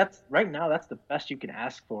 I think that's the best you can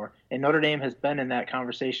ask for. And Notre Dame has been in that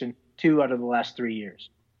conversation 2 out of the last 3 years.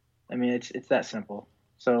 It's that simple.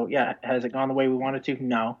 So yeah, has it gone the way we wanted to?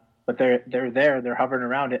 No, but they're there, they're hovering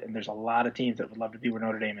around it, and there's a lot of teams that would love to be where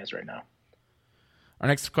Notre Dame is right now. Our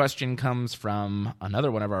next question comes from another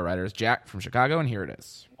one of our writers, Jack from Chicago, and here it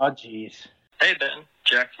is. Oh, geez. Hey, Ben.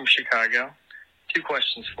 Jack from Chicago. 2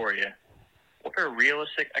 questions for you. What are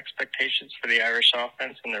realistic expectations for the Irish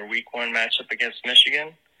offense in their Week 1 matchup against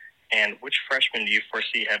Michigan? And which freshman do you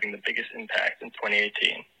foresee having the biggest impact in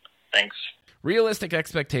 2018? Thanks. Realistic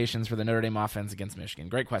expectations for the Notre Dame offense against Michigan.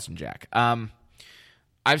 Great question, Jack.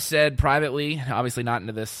 I've said privately, obviously not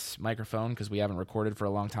into this microphone because we haven't recorded for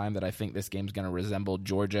a long time, that I think this game's going to resemble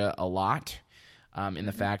Georgia a lot in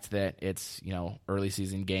the fact that it's, early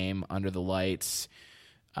season game, under the lights,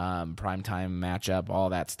 primetime matchup,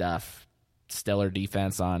 all that stuff. Stellar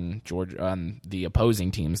defense on Georgia, on the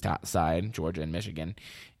opposing team's side, Georgia and Michigan,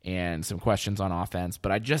 and some questions on offense.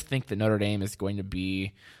 But I just think that Notre Dame is going to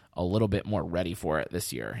be a little bit more ready for it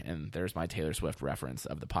this year. And there's my Taylor Swift reference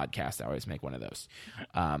of the podcast. I always make one of those.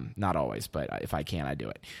 Not always, but if I can, I do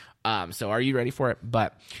it. So are you ready for it?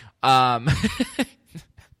 But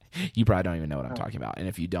you probably don't even know what I'm talking about. And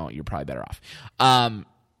if you don't, you're probably better off.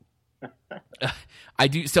 I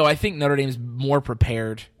do. So I think Notre Dame's more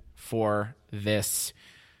prepared for this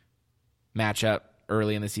matchup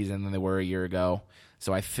early in the season than they were a year ago.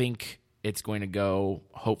 So I think it's going to go,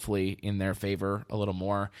 hopefully, in their favor a little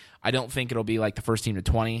more. I don't think it'll be like the first team to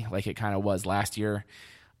 20 like it kind of was last year.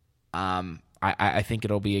 I think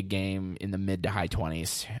it'll be a game in the mid to high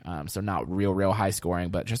 20s. So not real high scoring,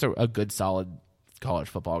 but just a good, solid college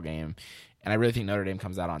football game. And I really think Notre Dame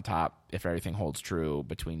comes out on top if everything holds true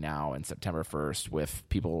between now and September 1st, with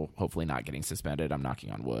people hopefully not getting suspended. I'm knocking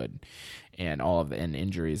on wood, and and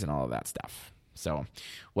injuries and all of that stuff. So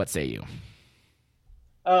what say you?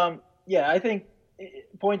 Yeah, I think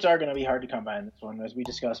points are going to be hard to come by in this one. As we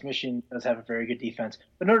discussed, Michigan does have a very good defense,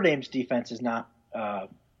 but Notre Dame's defense is not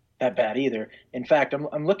that bad either. In fact,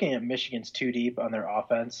 I'm looking at Michigan's two deep on their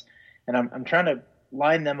offense, and I'm trying to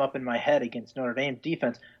line them up in my head against Notre Dame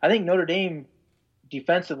defense. I think Notre Dame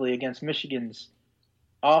defensively against Michigan's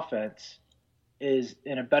offense is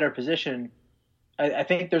in a better position. I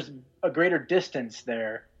think there's a greater distance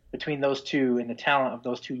there between those two and the talent of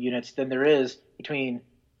those two units than there is between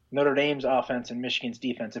Notre Dame's offense and Michigan's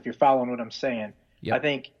defense, if you're following what I'm saying. Yep. I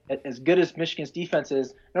think as good as Michigan's defense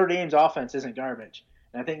is, Notre Dame's offense isn't garbage.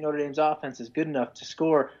 And I think Notre Dame's offense is good enough to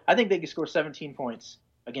score. I think they could score 17 points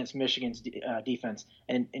against Michigan's defense.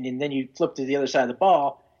 And then you flip to the other side of the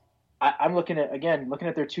ball. I'm looking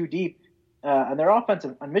at their two deep.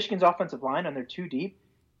 On Michigan's offensive line, on their two deep,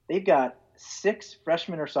 they've got 6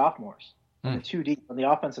 freshmen or sophomores on the two deep on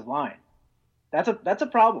the offensive line. That's a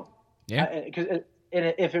problem. Yeah.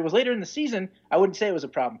 And if it was later in the season, I wouldn't say it was a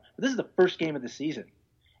problem. But this is the first game of the season,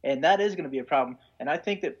 and that is going to be a problem. And I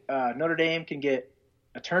think that Notre Dame can get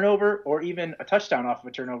a turnover or even a touchdown off of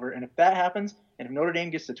a turnover. And if that happens, and if Notre Dame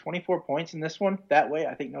gets to 24 points in this one, that way,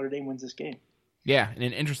 I think Notre Dame wins this game. Yeah, and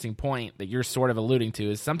an interesting point that you're sort of alluding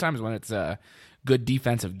to is sometimes when it's a good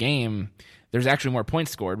defensive game, there's actually more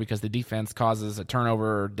points scored because the defense causes a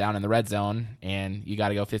turnover down in the red zone, and you got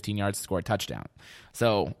to go 15 yards to score a touchdown.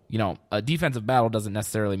 So, a defensive battle doesn't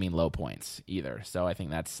necessarily mean low points either. So I think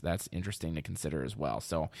that's interesting to consider as well.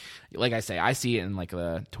 So, like I say, I see it in like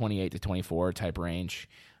the 28 to 24 type range,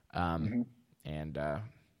 and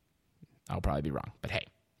I'll probably be wrong. But hey,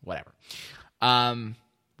 whatever.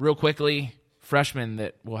 Real quickly, freshmen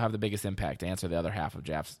that will have the biggest impact to answer the other half of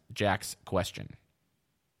Jack's question.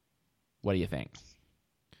 What do you think?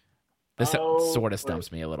 This sort of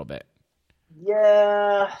stumps me a little bit.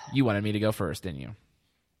 Yeah. You wanted me to go first, didn't you?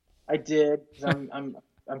 I did. I'm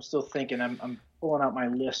still thinking. I'm pulling out my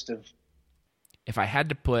list of. If I had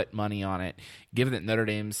to put money on it, given that Notre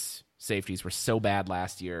Dame's safeties were so bad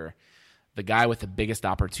last year, the guy with the biggest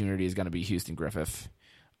opportunity is going to be Houston Griffith.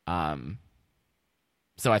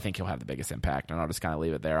 So I think he'll have the biggest impact, and I'll just kind of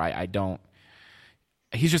leave it there. I don't.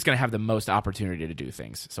 He's just going to have the most opportunity to do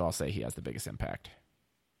things, so I'll say he has the biggest impact.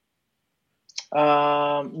 You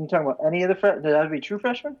talking about any of the freshmen? Does that have to be true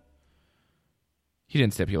freshmen? He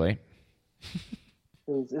didn't stipulate.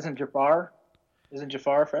 Isn't Jafar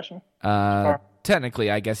a freshman?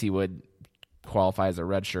 Technically, I guess he would qualify as a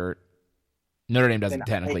redshirt. Notre Dame doesn't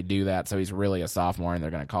technically do that, so he's really a sophomore, and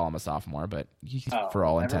they're going to call him a sophomore, but he's, for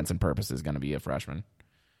all intents and purposes, going to be a freshman.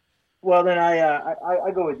 Well, then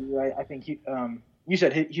I go with you. I think you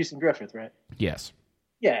said Houston Griffith, right? Yes.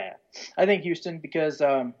 Yeah, I think Houston because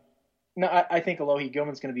I think Alohi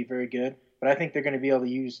Gilman's going to be very good, but I think they're going to be able to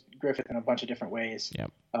use Griffith in a bunch of different ways.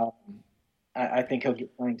 Yep. I think he'll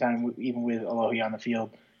get playing time even with Alohi on the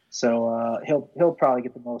field, so he'll probably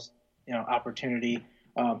get the most opportunity,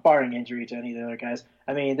 barring injury to any of the other guys.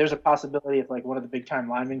 I mean, there's a possibility if like one of the big time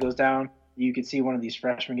linemen goes down, you could see one of these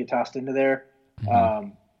freshmen get tossed into there.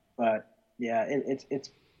 Mm-hmm. But yeah,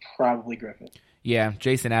 it's probably Griffith. Yeah,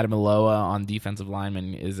 Jason Adamilola on defensive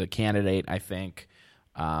lineman is a candidate, I think.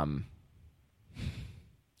 That's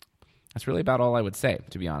really about all I would say,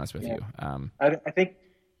 to be honest with you. I think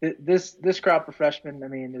this crop of freshmen, I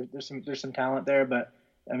mean, there's some talent there, but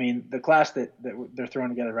I mean, the class that they're throwing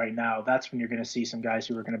together right now, that's when you're going to see some guys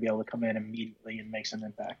who are going to be able to come in immediately and make some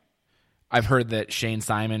impact. I've heard that Shane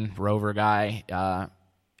Simon, Rover guy,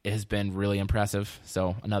 has been really impressive.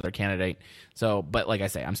 So another candidate. So, but like I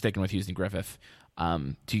say, I'm sticking with Houston Griffith.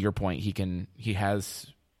 To your point, he has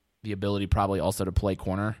the ability probably also to play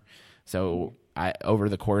corner. So over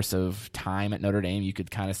the course of time at Notre Dame, you could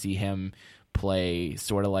kind of see him play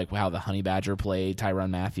sort of like how the Honey Badger played Tyrann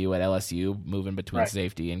Mathieu at LSU, moving between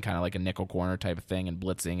safety and kind of like a nickel corner type of thing and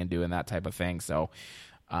blitzing and doing that type of thing. So,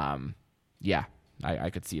 yeah, I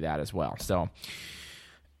could see that as well. So,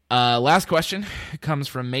 last question comes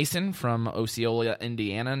from Mason from Osceola,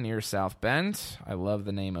 Indiana, near South Bend. I love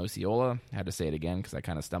the name Osceola. I had to say it again because I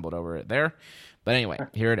kind of stumbled over it there. But anyway,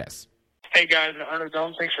 here it is. Hey guys,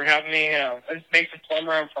 Underdome, thanks for having me. This is Mason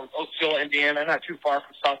Plummer. I'm from Oakville, Indiana, not too far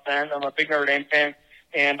from South Bend. I'm a big Notre Dame fan,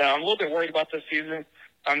 and I'm a little bit worried about this season.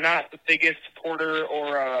 I'm not the biggest supporter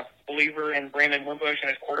or believer in Brandon Wimbush and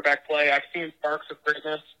his quarterback play. I've seen sparks of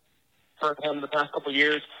greatness for him the past couple of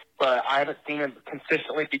years, but I haven't seen him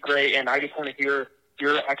consistently be great, and I just want to hear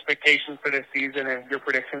your expectations for this season and your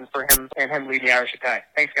predictions for him and him leading the Irish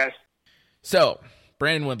attack. Thanks, guys. So,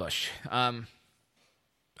 Brandon Wimbush.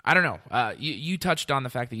 I don't know. You touched on the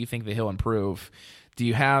fact that you think that he'll improve. Do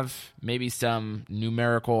you have maybe some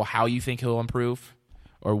numerical how you think he'll improve,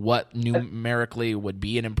 or what numerically would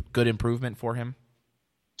be a good improvement for him?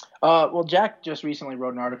 Well, Jack just recently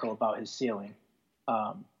wrote an article about his ceiling.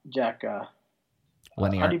 Jack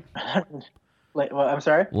Leniart. I'm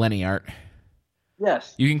sorry? Leniart.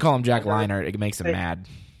 Yes. You can call him Jack Leinart. It makes him mad.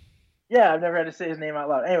 Yeah, I've never had to say his name out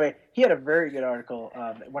loud. Anyway, he had a very good article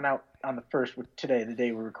that went out on the 1st today, the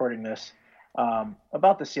day we're recording this,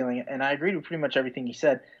 about the ceiling, and I agreed with pretty much everything he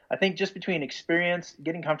said. I think just between experience,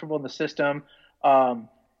 getting comfortable in the system, the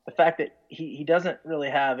fact that he doesn't really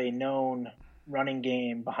have a known running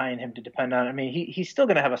game behind him to depend on. I mean, he's still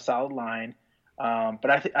going to have a solid line,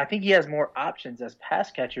 but I think he has more options as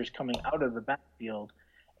pass catchers coming out of the backfield.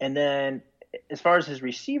 And then as far as his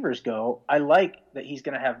receivers go, I like that he's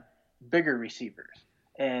going to have bigger receivers.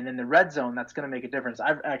 And in the red zone, that's going to make a difference.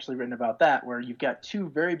 I've actually written about that, where you've got two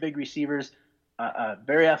very big receivers, a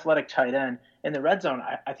very athletic tight end. In the red zone,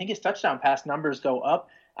 I think his touchdown pass numbers go up.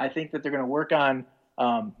 I think that they're going to work on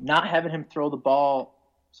not having him throw the ball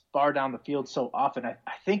far down the field so often. I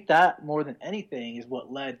think that more than anything is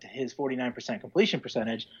what led to his 49% completion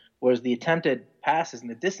percentage, was the attempted passes and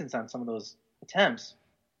the distance on some of those attempts.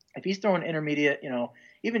 If he's throwing intermediate,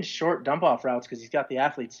 even short dump-off routes, because he's got the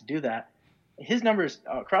athletes to do that, his numbers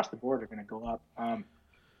across the board are going to go up.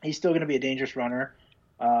 He's still going to be a dangerous runner,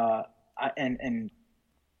 but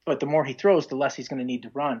the more he throws, the less he's going to need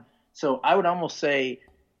to run. So I would almost say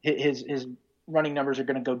his running numbers are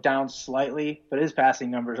going to go down slightly, but his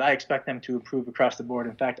passing numbers, I expect them to improve across the board.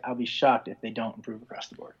 In fact, I'll be shocked if they don't improve across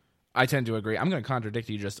the board. I tend to agree. I'm going to contradict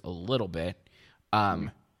you just a little bit.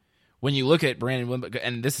 When you look at Brandon Wimbush,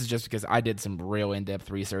 and this is just because I did some real in-depth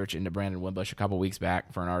research into Brandon Wimbush a couple weeks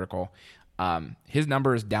back for an article, his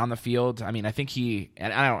numbers down the field, I mean, I think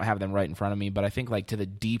and I don't have them right in front of me, but I think like to the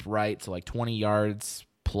deep right, so like 20 yards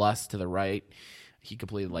plus to the right, he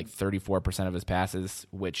completed like 34% of his passes,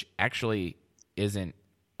 which actually isn't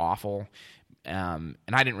awful. And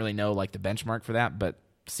I didn't really know like the benchmark for that, but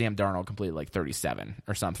Sam Darnold completed like 37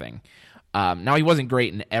 or something. Now he wasn't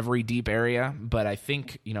great in every deep area, but I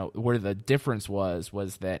think, where the difference was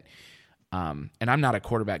that, and I'm not a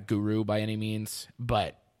quarterback guru by any means,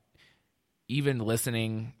 but even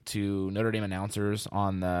listening to Notre Dame announcers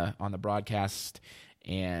on the broadcast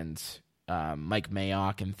and Mike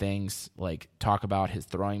Mayock and things like talk about his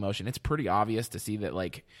throwing motion, it's pretty obvious to see that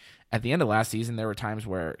like at the end of last season, there were times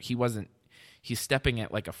where he's stepping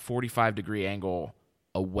at like a 45-degree angle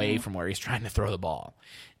away from where he's trying to throw the ball.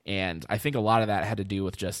 And I think a lot of that had to do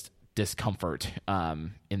with just discomfort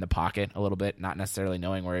in the pocket a little bit, not necessarily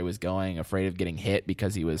knowing where he was going, afraid of getting hit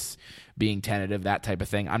because he was being tentative, that type of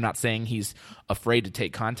thing. I'm not saying he's afraid to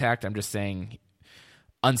take contact. I'm just saying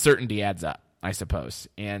uncertainty adds up, I suppose.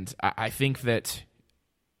 And I think that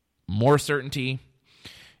more certainty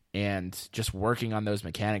and just working on those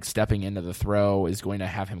mechanics, stepping into the throw, is going to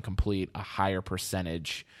have him complete a higher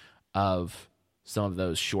percentage of some of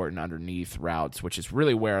those short and underneath routes, which is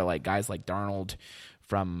really where like guys like Darnold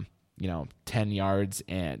from 10 yards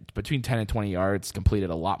and between 10 and 20 yards completed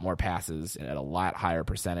a lot more passes and at a lot higher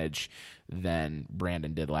percentage than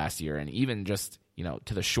Brandon did last year. And even just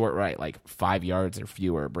to the short right, like 5 yards or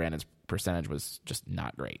fewer, Brandon's percentage was just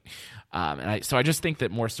not great. So I just think that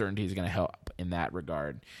more certainty is going to help in that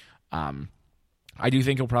regard. I do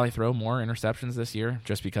think he'll probably throw more interceptions this year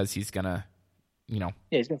just because he's going to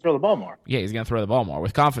he's going to throw the ball more. Yeah, he's going to throw the ball more.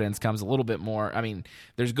 With confidence comes a little bit more. I mean,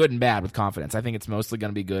 there's good and bad with confidence. I think it's mostly going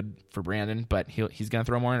to be good for Brandon, but he's going to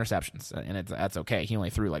throw more interceptions, and that's okay. He only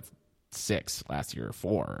threw like 6 last year, or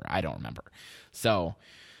 4. I don't remember. So,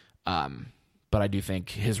 but I do think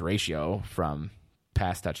his ratio from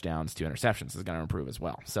pass touchdowns to interceptions is going to improve as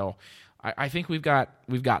well. So, I think we've got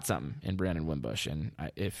something in Brandon Wimbush, and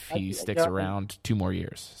if he sticks around 2 more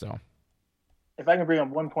years, so. If I can bring up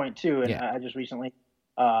one point too, and I just recently,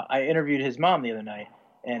 I interviewed his mom the other night,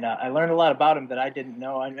 and I learned a lot about him that I didn't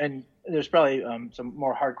know. And there's probably some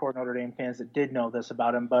more hardcore Notre Dame fans that did know this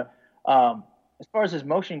about him. But as far as his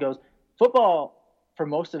motion goes, football for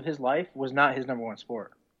most of his life was not his number one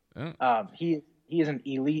sport. Oh. He is an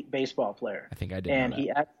elite baseball player. I think I did. And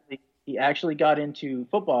he actually got into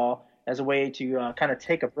football as a way to kind of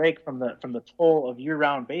take a break from the toll of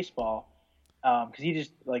year-round baseball. Because he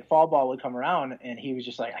just, like, fall ball would come around, and he was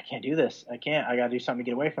just like, I can't do this. I got to do something to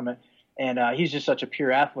get away from it. And he's just such a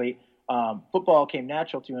pure athlete. Football came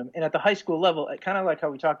natural to him. And at the high school level, kind of like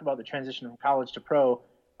how we talked about the transition from college to pro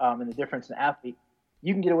and the difference in athlete,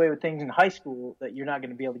 you can get away with things in high school that you're not going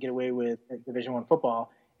to be able to get away with at Division I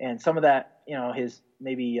football. And some of that, his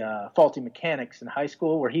maybe faulty mechanics in high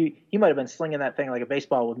school, where he might have been slinging that thing like a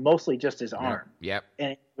baseball with mostly just his arm. Yep.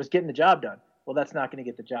 And was getting the job done. Well, that's not going to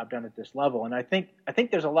get the job done at this level. And I think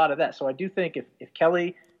there's a lot of that. So I do think if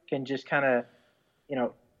Kelly can just kind of,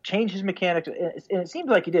 change his mechanics, and it seems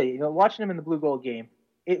like he did. Watching him in the blue gold game,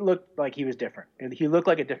 it looked like he was different. He looked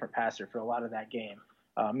like a different passer for a lot of that game.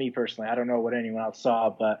 Me personally, I don't know what anyone else saw,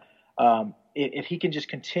 but if he can just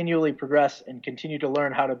continually progress and continue to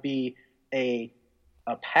learn how to be a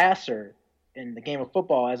passer in the game of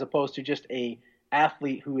football as opposed to just a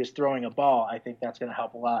athlete who is throwing a ball, I think that's going to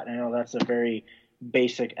help a lot. And I know that's a very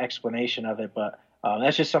basic explanation of it, but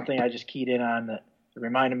that's just something I just keyed in on that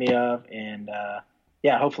reminded me of. And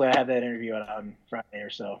hopefully I have that interview on Friday or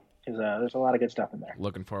so, because there's a lot of good stuff in there.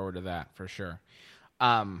 Looking forward to that for sure.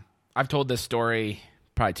 I've told this story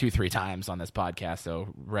probably 2-3 times on this podcast, so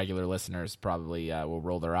regular listeners probably will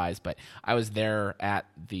roll their eyes, but I was there at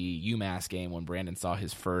the UMass game when Brandon saw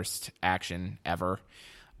his first action ever.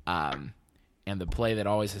 And the play that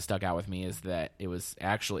always has stuck out with me is that it was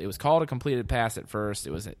called a completed pass at first.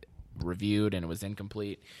 It was reviewed and it was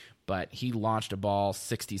incomplete, but he launched a ball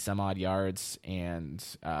 60 some odd yards, and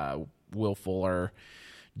Will Fuller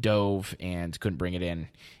dove and couldn't bring it in.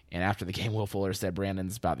 And after the game, Will Fuller said,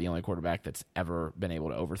 Brandon's about the only quarterback that's ever been able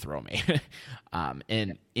to overthrow me.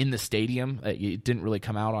 And in the stadium, it didn't really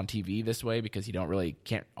come out on TV this way because you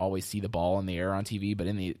can't always see the ball in the air on TV, but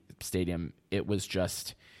in the stadium, it was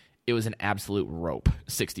an absolute rope,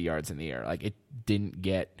 60 yards in the air. Like, it didn't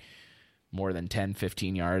get more than 10,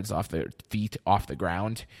 15 yards off the feet, off the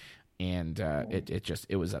ground. And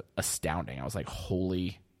it was astounding. I was like,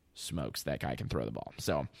 holy smokes, that guy can throw the ball.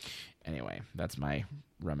 So anyway, that's my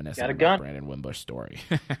reminiscing about Brandon Wimbush story.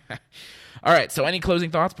 All right. So any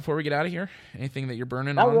closing thoughts before we get out of here? Anything that you're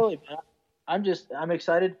burning on? Not really, man. I'm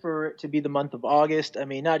excited for it to be the month of August. I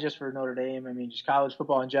mean, not just for Notre Dame. I mean, just college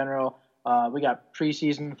football in general. We got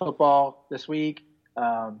preseason football this week.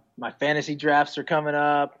 My fantasy drafts are coming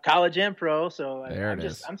up, college and pro. So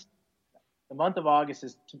the month of August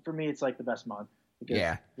is, for me, it's like the best month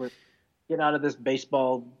because we're getting out of this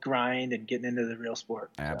baseball grind and getting into the real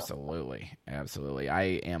sport. So. Absolutely. I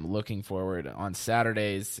am looking forward. On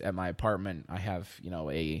Saturdays at my apartment, I have,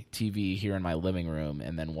 a TV here in my living room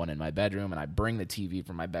and then one in my bedroom, and I bring the TV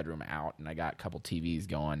from my bedroom out, and I got a couple TVs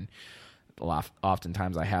going.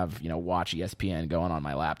 Oftentimes I have, watch ESPN going on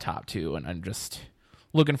my laptop too, and I'm just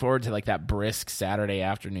looking forward to like that brisk Saturday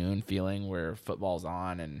afternoon feeling where football's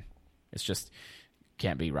on, and it's just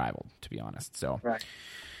can't be rivaled, to be honest. So, right.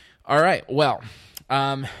 All right. Well,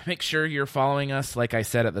 make sure you're following us, like I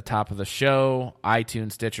said at the top of the show,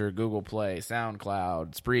 iTunes, Stitcher, Google Play,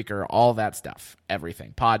 SoundCloud, Spreaker, all that stuff,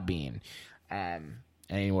 everything, Podbean,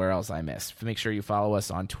 anywhere else I miss. Make sure you follow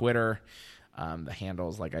us on Twitter. The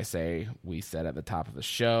handles, like I say, we said at the top of the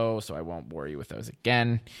show, so I won't bore you with those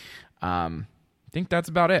again. I think that's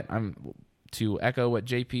about it. To echo what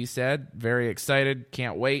JP said, very excited.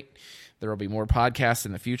 Can't wait. There will be more podcasts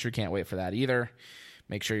in the future. Can't wait for that either.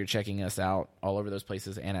 Make sure you're checking us out all over those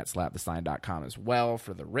places and at slapthesign.com as well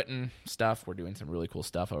for the written stuff. We're doing some really cool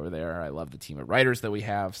stuff over there. I love the team of writers that we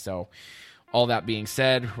have. So all that being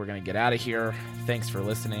said, we're going to get out of here. Thanks for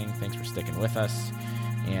listening. Thanks for sticking with us.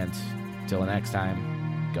 And until the next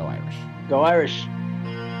time, go Irish. Go Irish.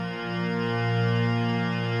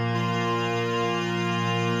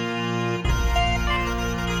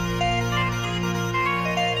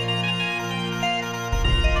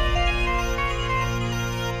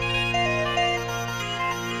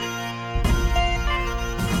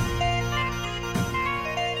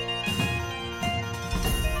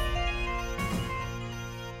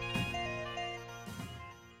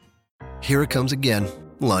 Here it comes again.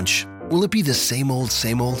 Lunch. Will it be the same old,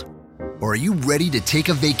 same old? Or are you ready to take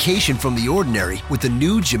a vacation from the ordinary with the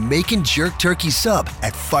new Jamaican Jerk Turkey Sub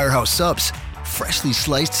at Firehouse Subs? Freshly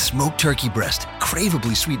sliced smoked turkey breast,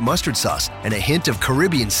 craveably sweet mustard sauce, and a hint of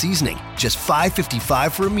Caribbean seasoning. Just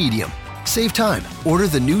 $5.55 for a medium. Save time. Order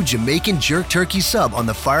the new Jamaican Jerk Turkey Sub on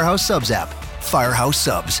the Firehouse Subs app. Firehouse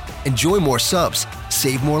Subs. Enjoy more subs.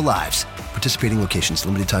 Save more lives. Participating locations.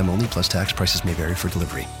 Limited time only, plus tax. Prices may vary for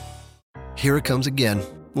delivery. Here it comes again.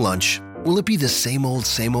 Lunch. Will it be the same old,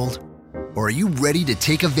 same old? Or are you ready to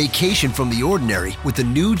take a vacation from the ordinary with the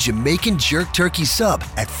new Jamaican Jerk Turkey Sub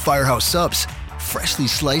at Firehouse Subs? Freshly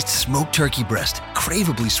sliced smoked turkey breast,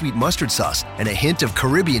 craveably sweet mustard sauce, and a hint of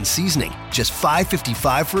Caribbean seasoning. Just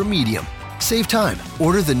 $5.55 for a medium. Save time.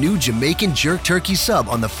 Order the new Jamaican Jerk Turkey Sub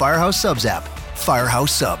on the Firehouse Subs app.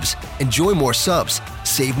 Firehouse Subs. Enjoy more subs.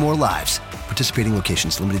 Save more lives. Participating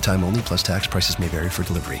locations. Limited time only, plus tax. Prices may vary for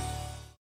delivery.